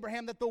you,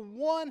 Abraham, that the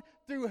one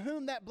through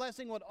whom that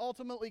blessing would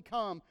ultimately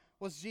come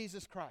was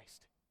Jesus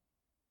Christ.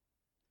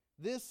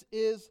 This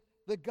is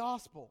the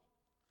gospel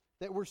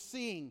that we're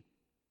seeing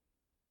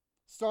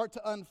start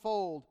to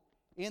unfold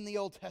in the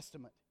Old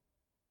Testament.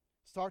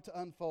 Start to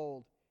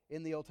unfold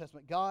in the Old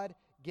Testament. God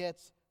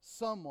gets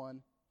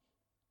someone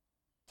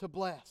to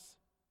bless.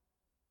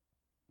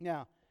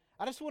 Now,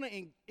 I just want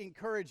to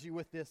encourage you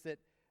with this,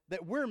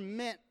 that we're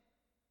meant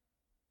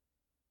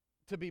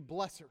to be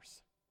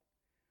blessers.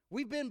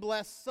 We've been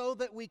blessed so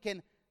that we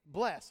can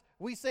bless.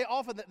 We say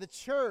often that the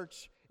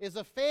church is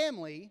a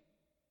family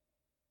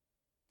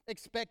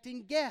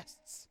expecting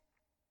guests,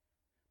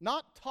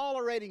 not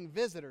tolerating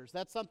visitors.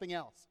 That's something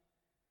else.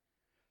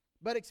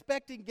 But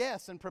expecting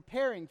guests and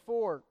preparing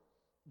for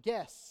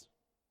guests.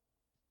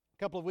 A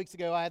couple of weeks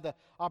ago, I had the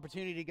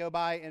opportunity to go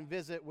by and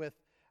visit with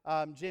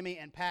Jimmy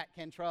and Pat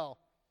Cantrell.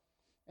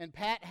 And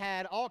Pat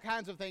had all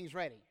kinds of things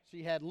ready.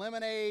 She had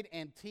lemonade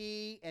and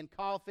tea and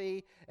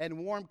coffee and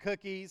warm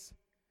cookies.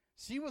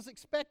 She was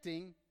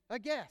expecting a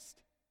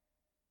guest.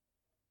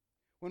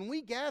 When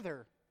we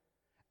gather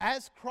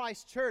as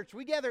Christ Church,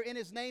 we gather in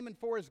His name and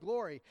for His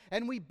glory.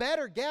 And we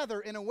better gather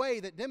in a way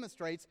that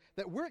demonstrates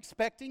that we're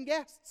expecting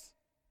guests.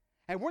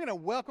 And we're going to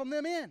welcome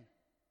them in.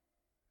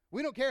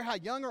 We don't care how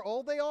young or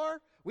old they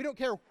are. We don't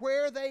care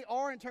where they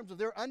are in terms of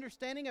their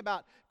understanding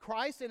about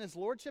Christ and His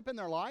lordship in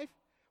their life.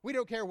 We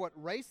don't care what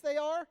race they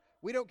are.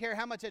 We don't care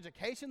how much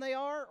education they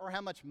are or how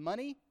much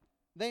money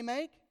they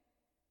make.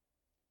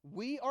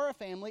 We are a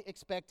family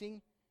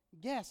expecting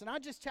guests. And I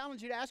just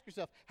challenge you to ask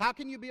yourself, how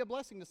can you be a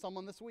blessing to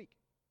someone this week?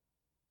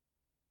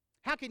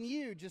 How can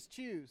you just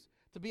choose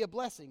to be a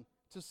blessing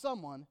to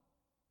someone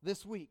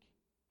this week?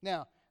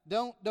 Now,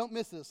 don't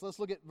miss this. Let's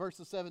look at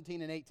verses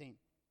 17 and 18.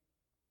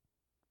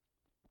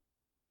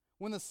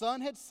 When the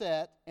sun had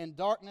set and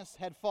darkness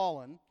had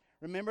fallen,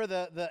 remember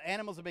the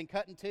animals have been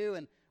cut in two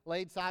and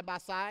laid side by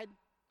side?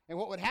 And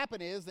what would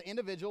happen is the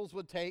individuals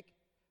would take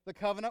the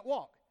covenant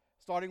walk,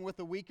 starting with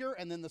the weaker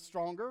and then the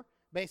stronger,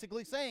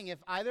 basically saying, if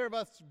either of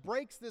us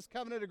breaks this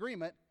covenant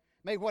agreement,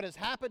 may what has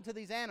happened to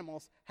these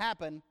animals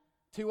happen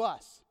to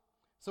us.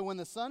 So when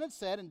the sun had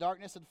set and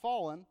darkness had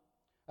fallen,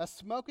 a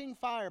smoking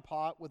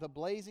firepot with a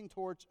blazing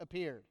torch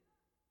appeared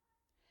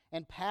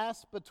and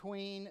passed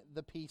between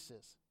the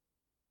pieces.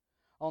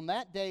 On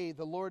that day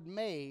the Lord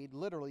made,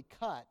 literally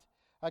cut,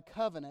 a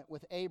covenant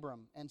with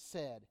Abram and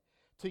said,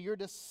 to your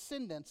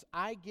descendants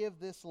I give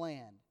this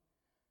land,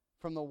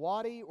 from the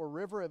Wadi or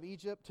river of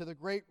Egypt to the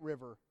great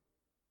river,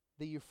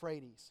 the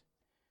Euphrates.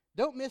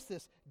 Don't miss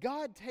this.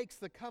 God takes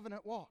the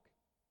covenant walk.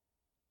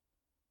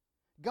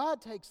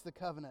 God takes the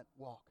covenant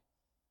walk.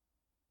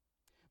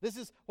 This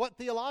is what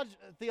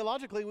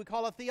theologically we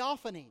call a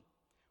theophany,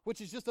 which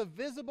is just a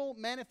visible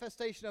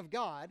manifestation of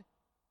God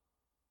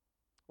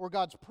or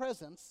God's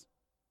presence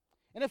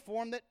in a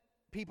form that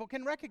people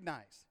can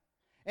recognize.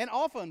 And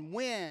often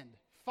wind,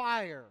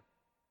 fire,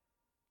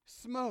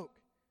 smoke.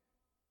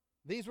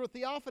 These were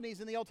theophanies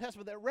in the Old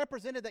Testament that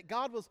represented that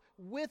God was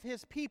with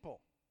His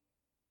people.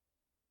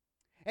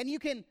 And you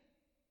can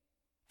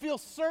feel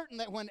certain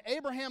that when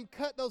Abraham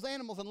cut those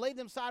animals and laid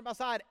them side by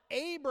side,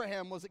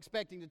 Abraham was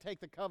expecting to take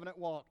the covenant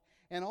walk.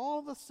 And all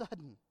of a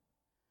sudden,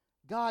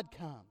 God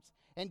comes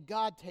and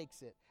God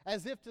takes it,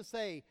 as if to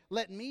say,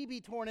 let me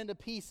be torn into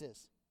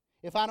pieces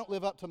if I don't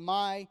live up to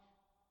my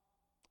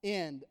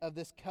end of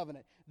this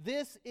covenant.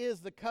 This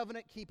is the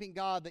covenant-keeping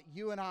God that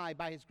you and I,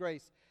 by His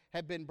grace,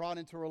 have been brought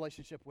into a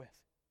relationship with.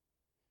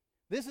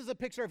 This is a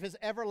picture of His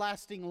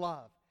everlasting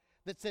love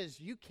that says,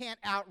 you can't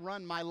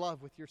outrun my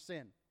love with your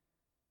sin.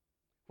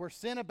 Where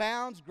sin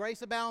abounds,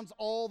 grace abounds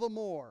all the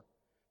more,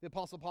 the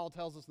Apostle Paul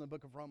tells us in the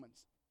book of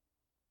Romans.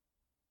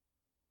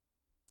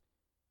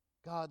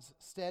 God's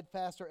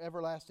steadfast or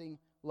everlasting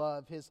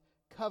love, His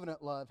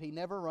covenant love, He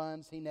never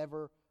runs, He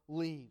never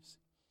leaves.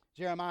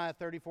 Jeremiah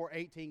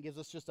 34:18 gives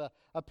us just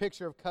a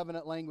picture of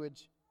covenant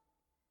language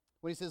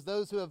when he says,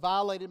 those who have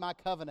violated my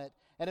covenant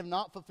and have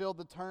not fulfilled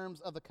the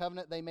terms of the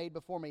covenant they made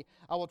before me,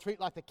 I will treat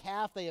like the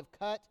calf they have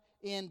cut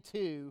in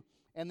two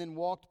and then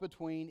walked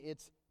between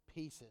its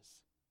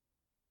pieces.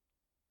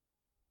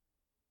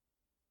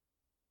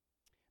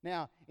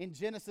 Now, in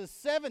Genesis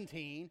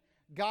 17,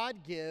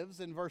 God gives,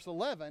 in verse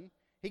 11,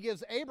 He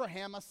gives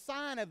Abraham a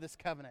sign of this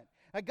covenant.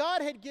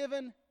 God had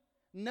given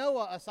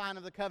Noah a sign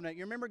of the covenant.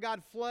 You remember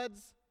God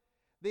floods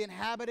the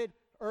inhabited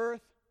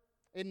earth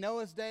in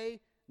Noah's day?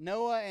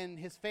 Noah and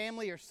his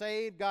family are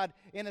saved. God,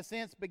 in a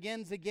sense,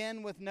 begins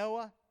again with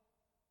Noah.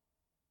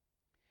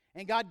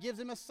 And God gives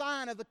him a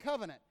sign of the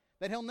covenant.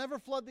 that He'll never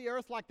flood the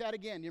earth like that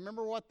again. You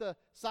remember what the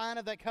sign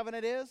of that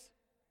covenant is?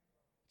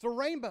 It's a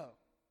rainbow.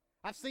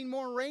 I've seen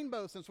more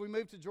rainbows since we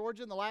moved to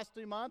Georgia in the last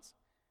 2 months,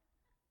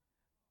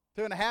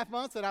 2.5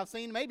 months, than I've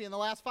seen maybe in the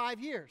last 5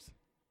 years.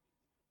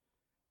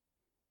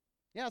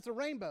 Yeah, it's a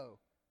rainbow.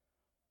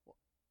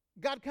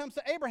 God comes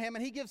to Abraham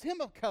and He gives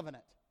him a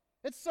covenant.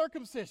 It's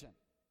circumcision.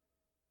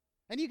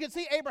 And you can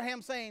see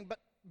Abraham saying,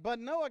 but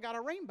Noah got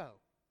a rainbow.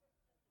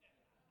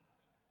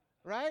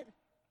 Right?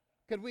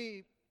 Could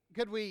we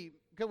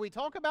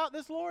talk about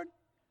this, Lord?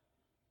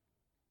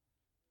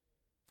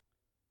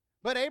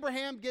 But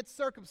Abraham gets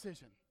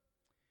circumcision.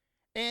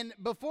 And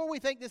before we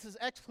think this is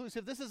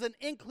exclusive, this is an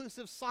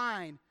inclusive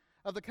sign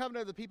of the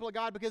covenant of the people of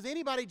God, because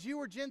anybody, Jew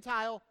or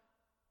Gentile,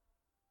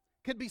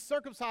 could be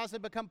circumcised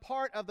and become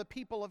part of the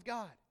people of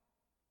God.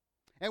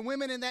 And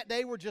women in that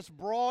day were just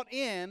brought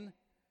in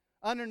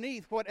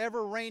underneath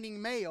whatever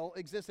reigning male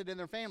existed in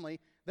their family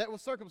that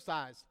was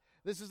circumcised.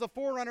 This is a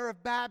forerunner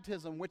of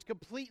baptism, which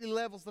completely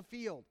levels the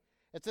field.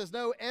 It says,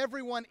 no,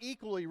 everyone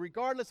equally,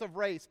 regardless of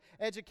race,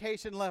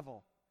 education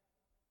level,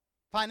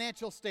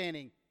 financial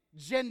standing,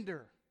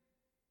 gender,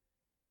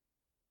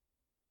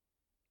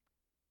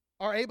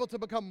 are able to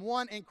become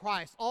one in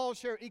Christ. All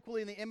share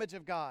equally in the image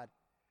of God.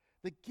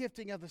 The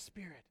gifting of the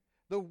Spirit,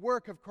 the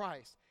work of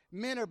Christ.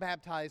 Men are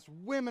baptized,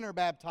 women are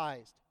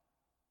baptized.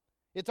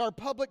 It's our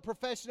public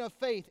profession of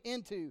faith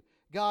into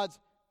God's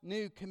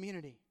new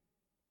community.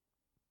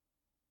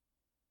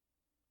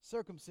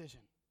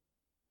 Circumcision.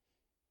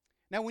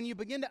 Now, when you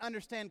begin to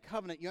understand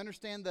covenant, you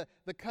understand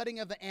the cutting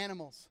of the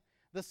animals,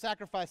 the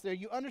sacrifice there.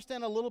 You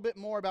understand a little bit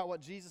more about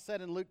what Jesus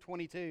said in Luke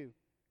 22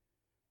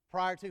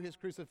 prior to His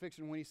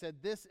crucifixion, when He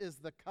said, "This is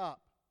the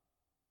cup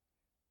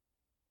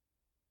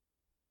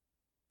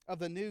of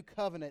the new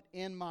covenant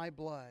in my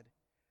blood,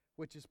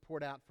 which is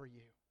poured out for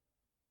you."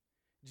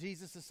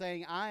 Jesus is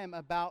saying, I am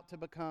about to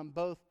become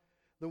both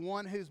the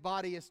one whose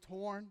body is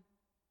torn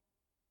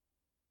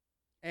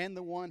and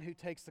the one who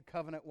takes the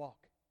covenant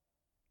walk.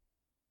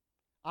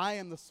 I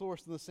am the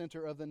source and the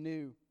center of the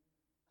new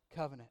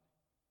covenant.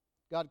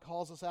 God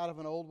calls us out of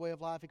an old way of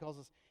life. He calls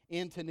us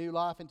into new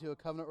life, into a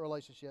covenant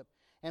relationship.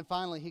 And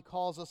finally, He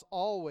calls us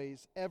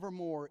always,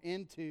 evermore,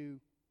 into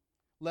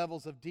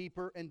levels of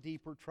deeper and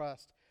deeper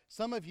trust.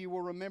 Some of you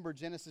will remember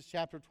Genesis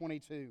chapter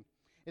 22.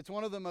 It's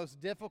one of the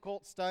most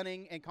difficult,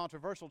 stunning, and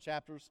controversial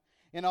chapters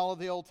in all of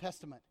the Old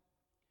Testament.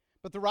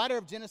 But the writer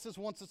of Genesis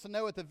wants us to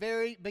know at the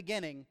very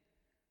beginning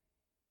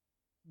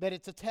that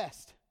it's a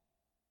test.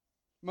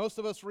 Most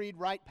of us read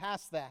right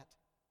past that.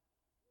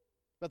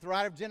 But the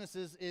writer of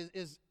Genesis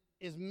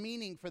is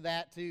meaning for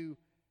that to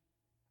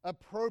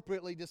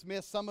appropriately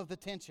dismiss some of the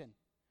tension.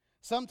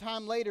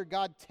 Sometime later,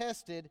 God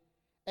tested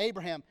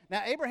Abraham.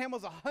 Now, Abraham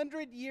was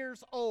 100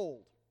 years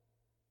old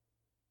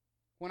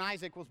when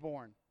Isaac was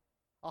born.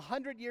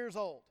 100 years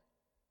old.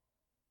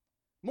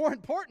 More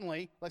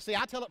importantly, let's see,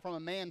 I tell it from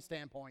a man's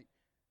standpoint.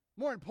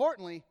 More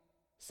importantly,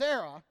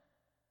 Sarah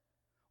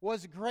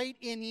was great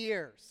in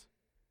years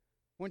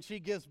when she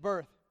gives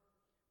birth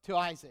to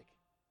Isaac.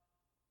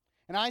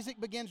 And Isaac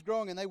begins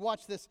growing, and they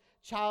watch this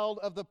child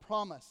of the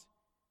promise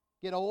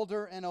get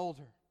older and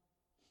older.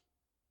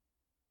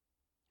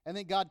 And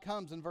then God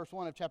comes in verse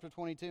 1 of chapter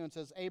 22 and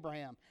says,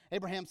 Abraham.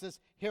 Abraham says,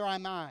 here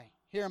am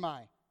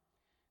I.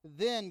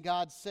 Then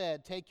God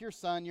said, take your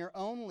son, your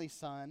only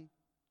son,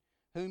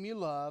 whom you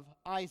love,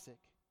 Isaac,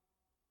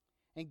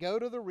 and go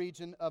to the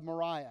region of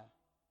Moriah,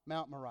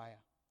 Mount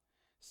Moriah.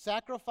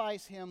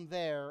 Sacrifice him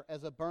there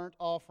as a burnt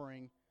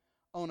offering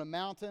on a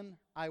mountain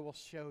I will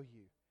show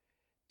you.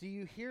 Do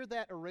you hear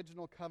that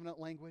original covenant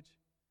language?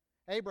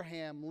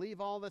 Abraham, leave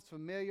all that's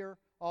familiar,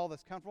 all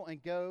that's comfortable,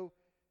 and go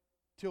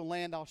to a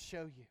land I'll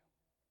show you.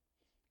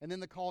 And then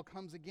the call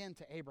comes again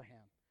to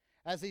Abraham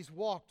as he's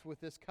walked with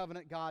this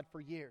covenant God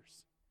for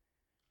years.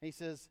 He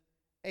says,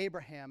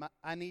 Abraham,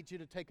 I need you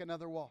to take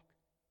another walk.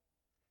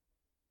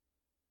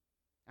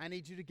 I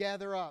need you to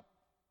gather up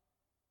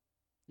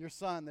your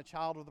son, the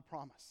child of the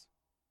promise,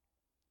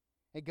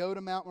 and go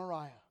to Mount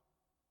Moriah,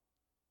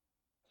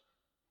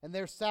 and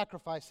there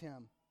sacrifice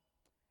him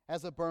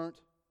as a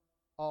burnt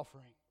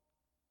offering.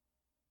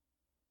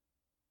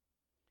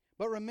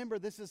 But remember,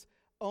 this is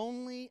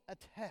only a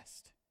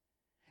test.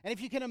 And if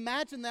you can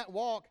imagine that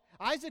walk,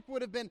 Isaac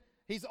would have been,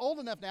 he's old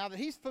enough now that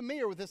he's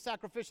familiar with this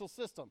sacrificial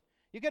system.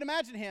 You can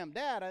imagine him,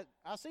 Dad,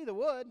 I see the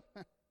wood.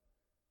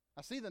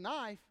 I see the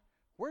knife.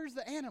 Where's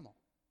the animal?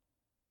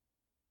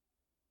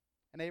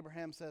 And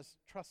Abraham says,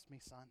 trust me,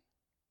 son.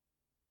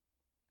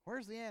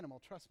 Where's the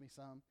animal? Trust me,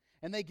 son.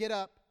 And they get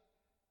up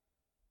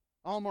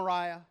on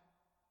Moriah,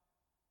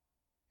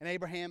 and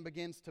Abraham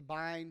begins to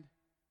bind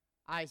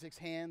Isaac's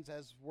hands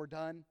as were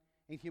done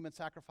in human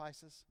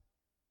sacrifices.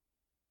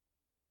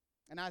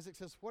 And Isaac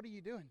says, what are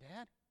you doing,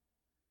 Dad?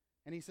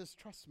 And he says,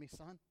 trust me,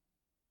 son.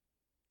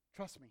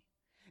 Trust me.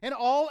 And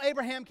all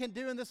Abraham can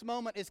do in this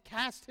moment is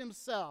cast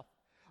himself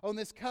on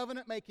this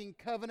covenant-making,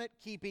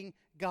 covenant-keeping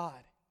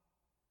God,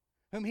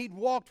 whom he'd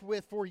walked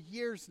with for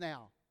years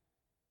now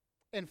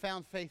and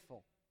found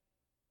faithful.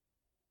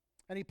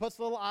 And he puts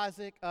little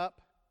Isaac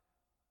up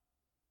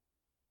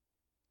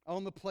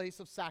on the place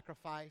of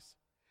sacrifice,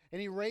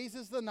 and he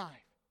raises the knife,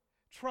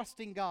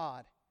 trusting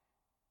God.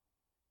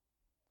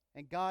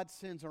 And God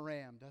sends a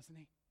ram, doesn't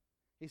he?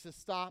 He says,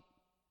 stop,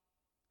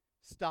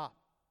 stop.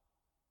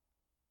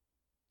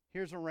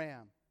 Here's a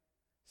ram.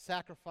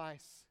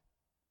 Sacrifice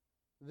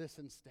this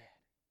instead.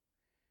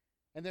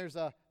 And there's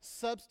a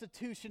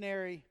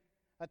substitutionary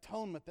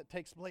atonement that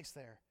takes place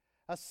there.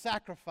 A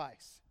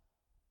sacrifice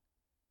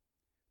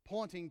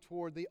pointing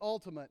toward the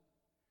ultimate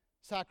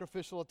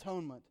sacrificial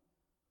atonement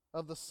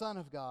of the Son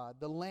of God,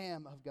 the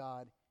Lamb of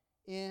God,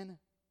 in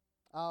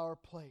our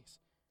place.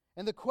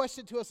 And the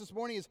question to us this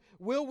morning is,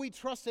 will we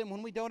trust Him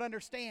when we don't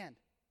understand?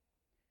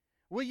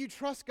 Will you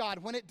trust God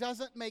when it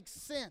doesn't make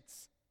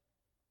sense?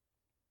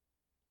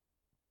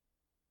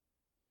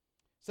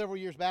 Several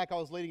years back, I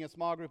was leading a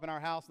small group in our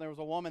house, and there was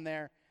a woman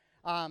there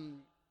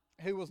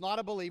who was not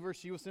a believer.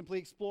 She was simply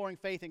exploring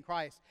faith in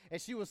Christ.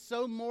 And she was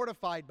so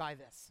mortified by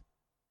this.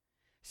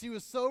 She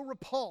was so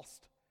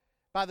repulsed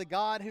by the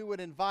God who would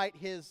invite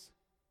His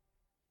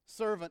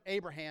servant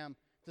Abraham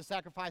to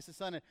sacrifice his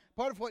son. And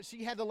part of what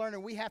she had to learn,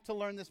 and we have to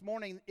learn this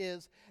morning,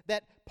 is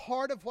that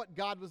part of what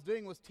God was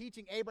doing was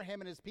teaching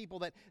Abraham and his people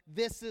that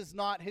this is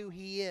not who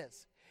He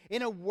is.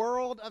 In a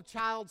world of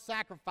child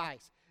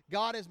sacrifice,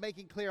 God is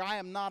making clear, I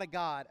am not a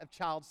God of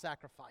child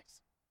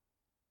sacrifice.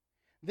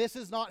 This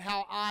is not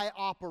how I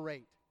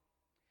operate.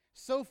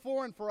 So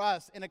foreign for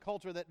us in a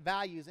culture that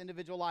values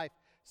individual life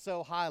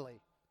so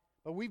highly.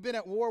 But we've been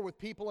at war with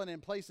people and in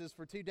places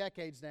for 2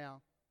 decades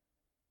now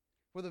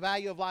where the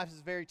value of life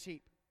is very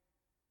cheap,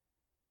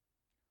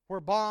 where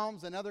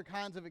bombs and other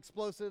kinds of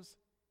explosives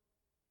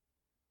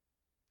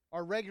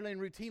are regularly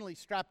and routinely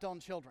strapped on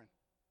children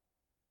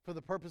for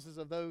the purposes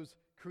of those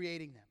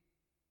creating them.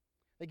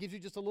 That gives you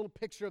just a little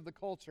picture of the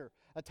culture,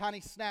 a tiny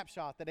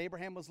snapshot that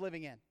Abraham was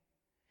living in.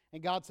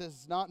 And God says,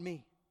 it's not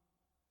me.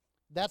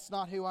 That's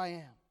not who I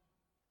am.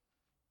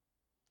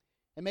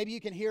 And maybe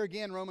you can hear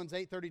again Romans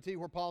 8:32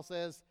 where Paul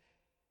says,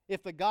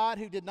 if the God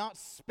who did not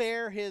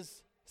spare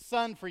His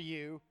Son for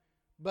you,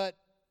 but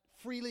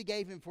freely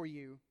gave Him for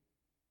you,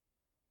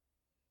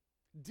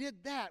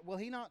 did that, will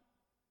He not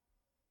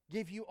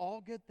give you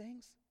all good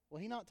things? Will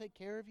He not take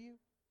care of you?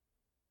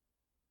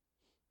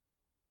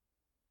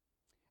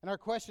 And our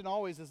question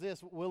always is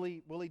this, will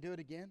He do it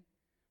again?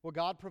 Will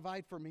God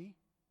provide for me?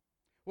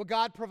 Will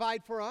God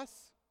provide for us?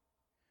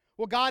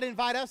 Will God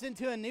invite us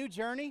into a new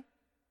journey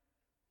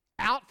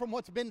out from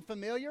what's been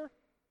familiar?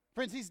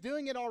 Friends, He's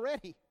doing it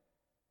already.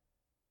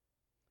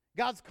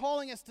 God's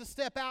calling us to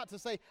step out to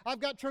say, I've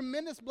got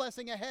tremendous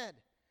blessing ahead,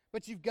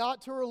 but you've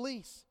got to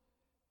release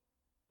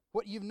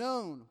what you've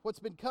known, what's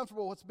been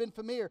comfortable, what's been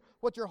familiar,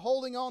 what you're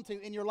holding on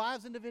to in your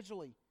lives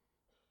individually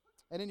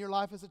and in your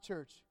life as a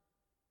church.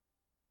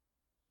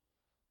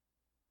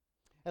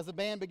 As the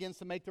band begins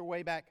to make their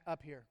way back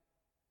up here,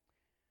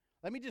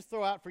 let me just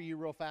throw out for you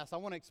real fast. I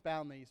want to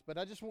expound these, but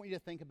I just want you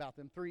to think about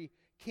them. 3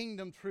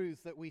 kingdom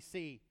truths that we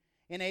see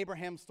in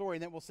Abraham's story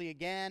and that we'll see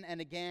again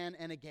and again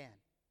and again.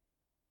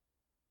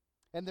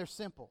 And they're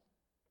simple.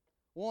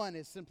 One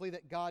is simply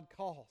that God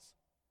calls.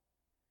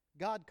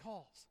 God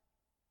calls.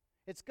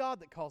 It's God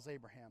that calls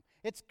Abraham.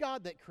 It's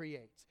God that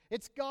creates.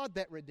 It's God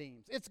that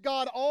redeems. It's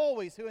God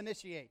always who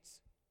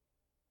initiates.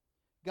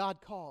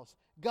 God calls.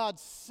 God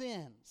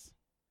sends.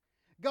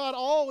 God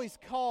always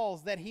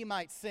calls that He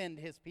might send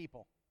His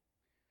people.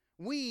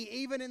 We,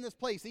 even in this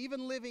place,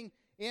 even living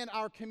in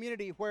our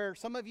community where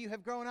some of you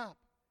have grown up,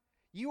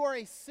 you are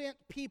a sent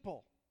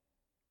people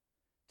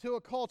to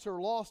a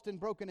culture lost and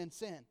broken in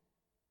sin.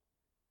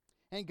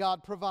 And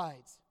God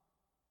provides.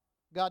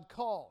 God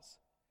calls.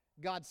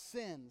 God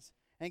sends.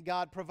 And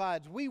God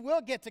provides. We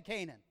will get to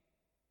Canaan.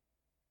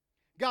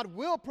 God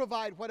will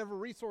provide whatever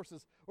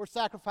resources or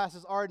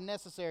sacrifices are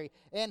necessary.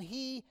 And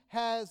He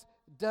has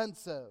done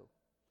so.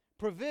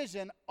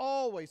 Provision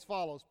always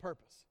follows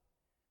purpose.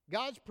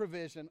 God's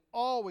provision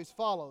always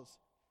follows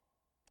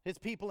His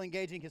people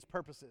engaging His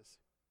purposes.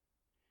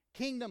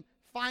 Kingdom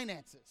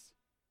finances,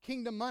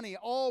 kingdom money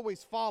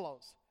always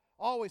follows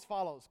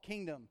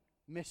kingdom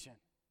mission.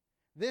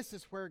 This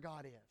is where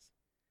God is.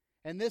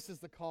 And this is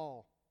the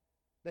call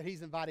that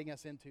He's inviting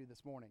us into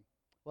this morning.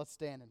 Let's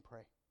stand and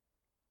pray.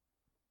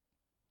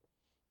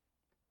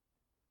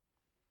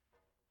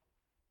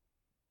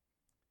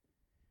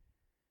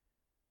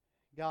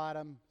 God,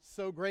 I'm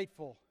so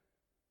grateful.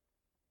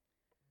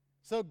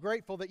 So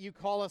grateful that You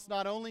call us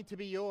not only to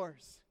be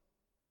Yours,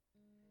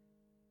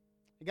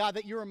 God,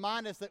 that You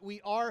remind us that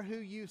we are who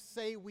You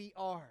say we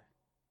are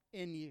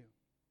in You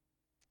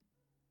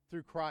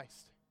through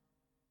Christ.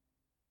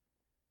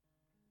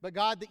 But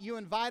God, that You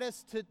invite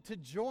us to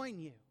join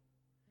You.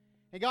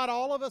 And God,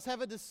 all of us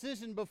have a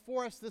decision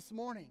before us this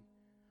morning.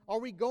 Are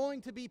we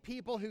going to be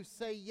people who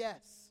say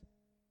yes?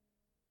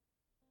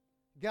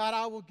 God,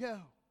 I will go.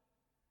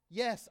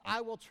 Yes,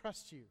 I will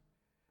trust You.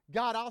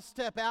 God, I'll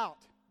step out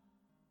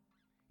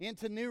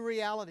into new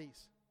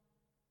realities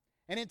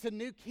and into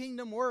new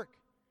kingdom work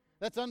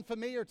that's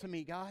unfamiliar to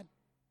me, God.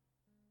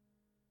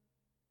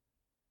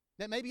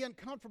 That may be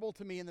uncomfortable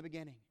to me in the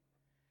beginning.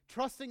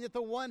 Trusting that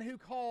the one who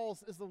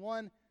calls is the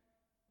one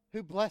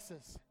who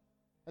blesses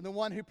and the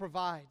one who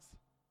provides,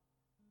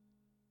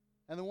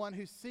 and the one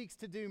who seeks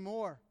to do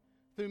more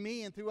through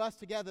me and through us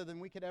together than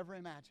we could ever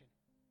imagine.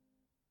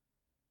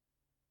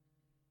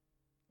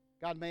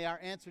 God, may our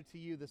answer to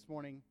you this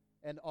morning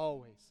and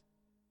always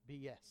be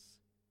yes.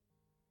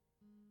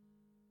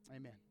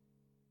 Amen.